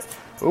Rub set.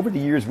 Over the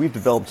years, we've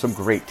developed some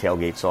great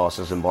tailgate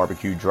sauces and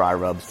barbecue dry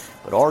rubs,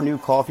 but our new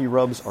coffee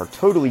rubs are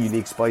totally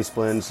unique spice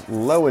blends,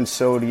 low in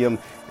sodium,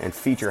 and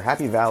feature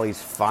Happy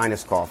Valley's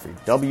finest coffee,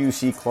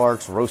 W.C.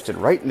 Clark's, roasted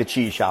right in the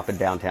cheese shop in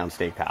downtown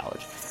State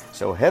College.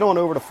 So head on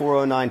over to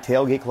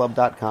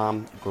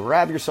 409tailgateclub.com,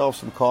 grab yourself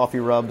some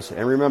coffee rubs,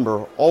 and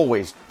remember,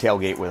 always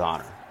tailgate with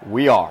honor.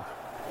 We are.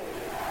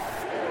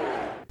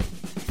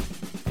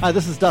 Hi,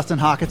 this is Dustin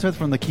Hawkinsmith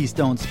from the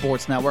Keystone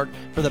Sports Network.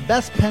 For the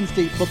best Penn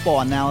State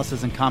football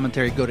analysis and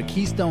commentary, go to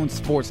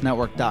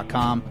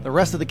KeystoneSportsNetwork.com. The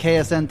rest of the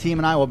KSN team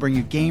and I will bring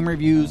you game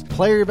reviews,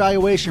 player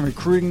evaluation,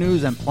 recruiting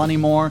news, and plenty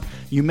more.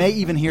 You may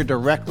even hear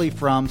directly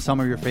from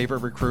some of your favorite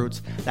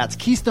recruits. That's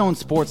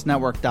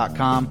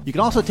KeystoneSportsNetwork.com. You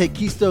can also take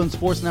Keystone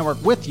Sports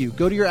Network with you.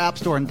 Go to your app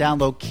store and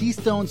download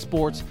Keystone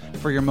Sports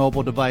for your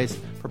mobile device.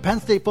 For Penn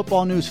State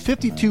football news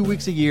 52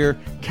 weeks a year,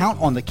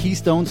 count on the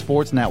Keystone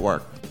Sports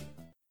Network.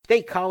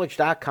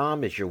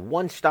 StateCollege.com is your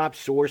one-stop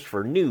source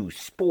for news,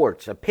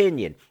 sports,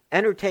 opinion,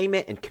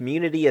 entertainment, and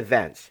community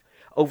events.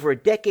 Over a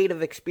decade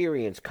of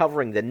experience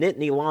covering the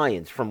Nittany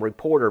Lions from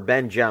reporter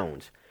Ben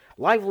Jones.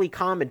 Lively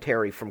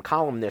commentary from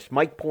columnist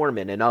Mike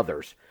Poorman and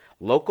others.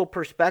 Local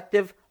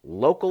perspective,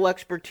 local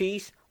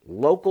expertise,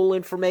 local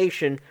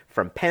information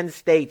from Penn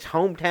State's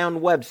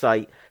hometown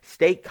website,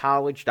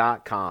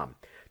 StateCollege.com.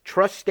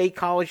 Trust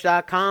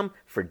StateCollege.com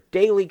for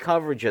daily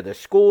coverage of the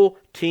school,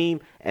 team,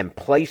 and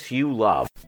place you love.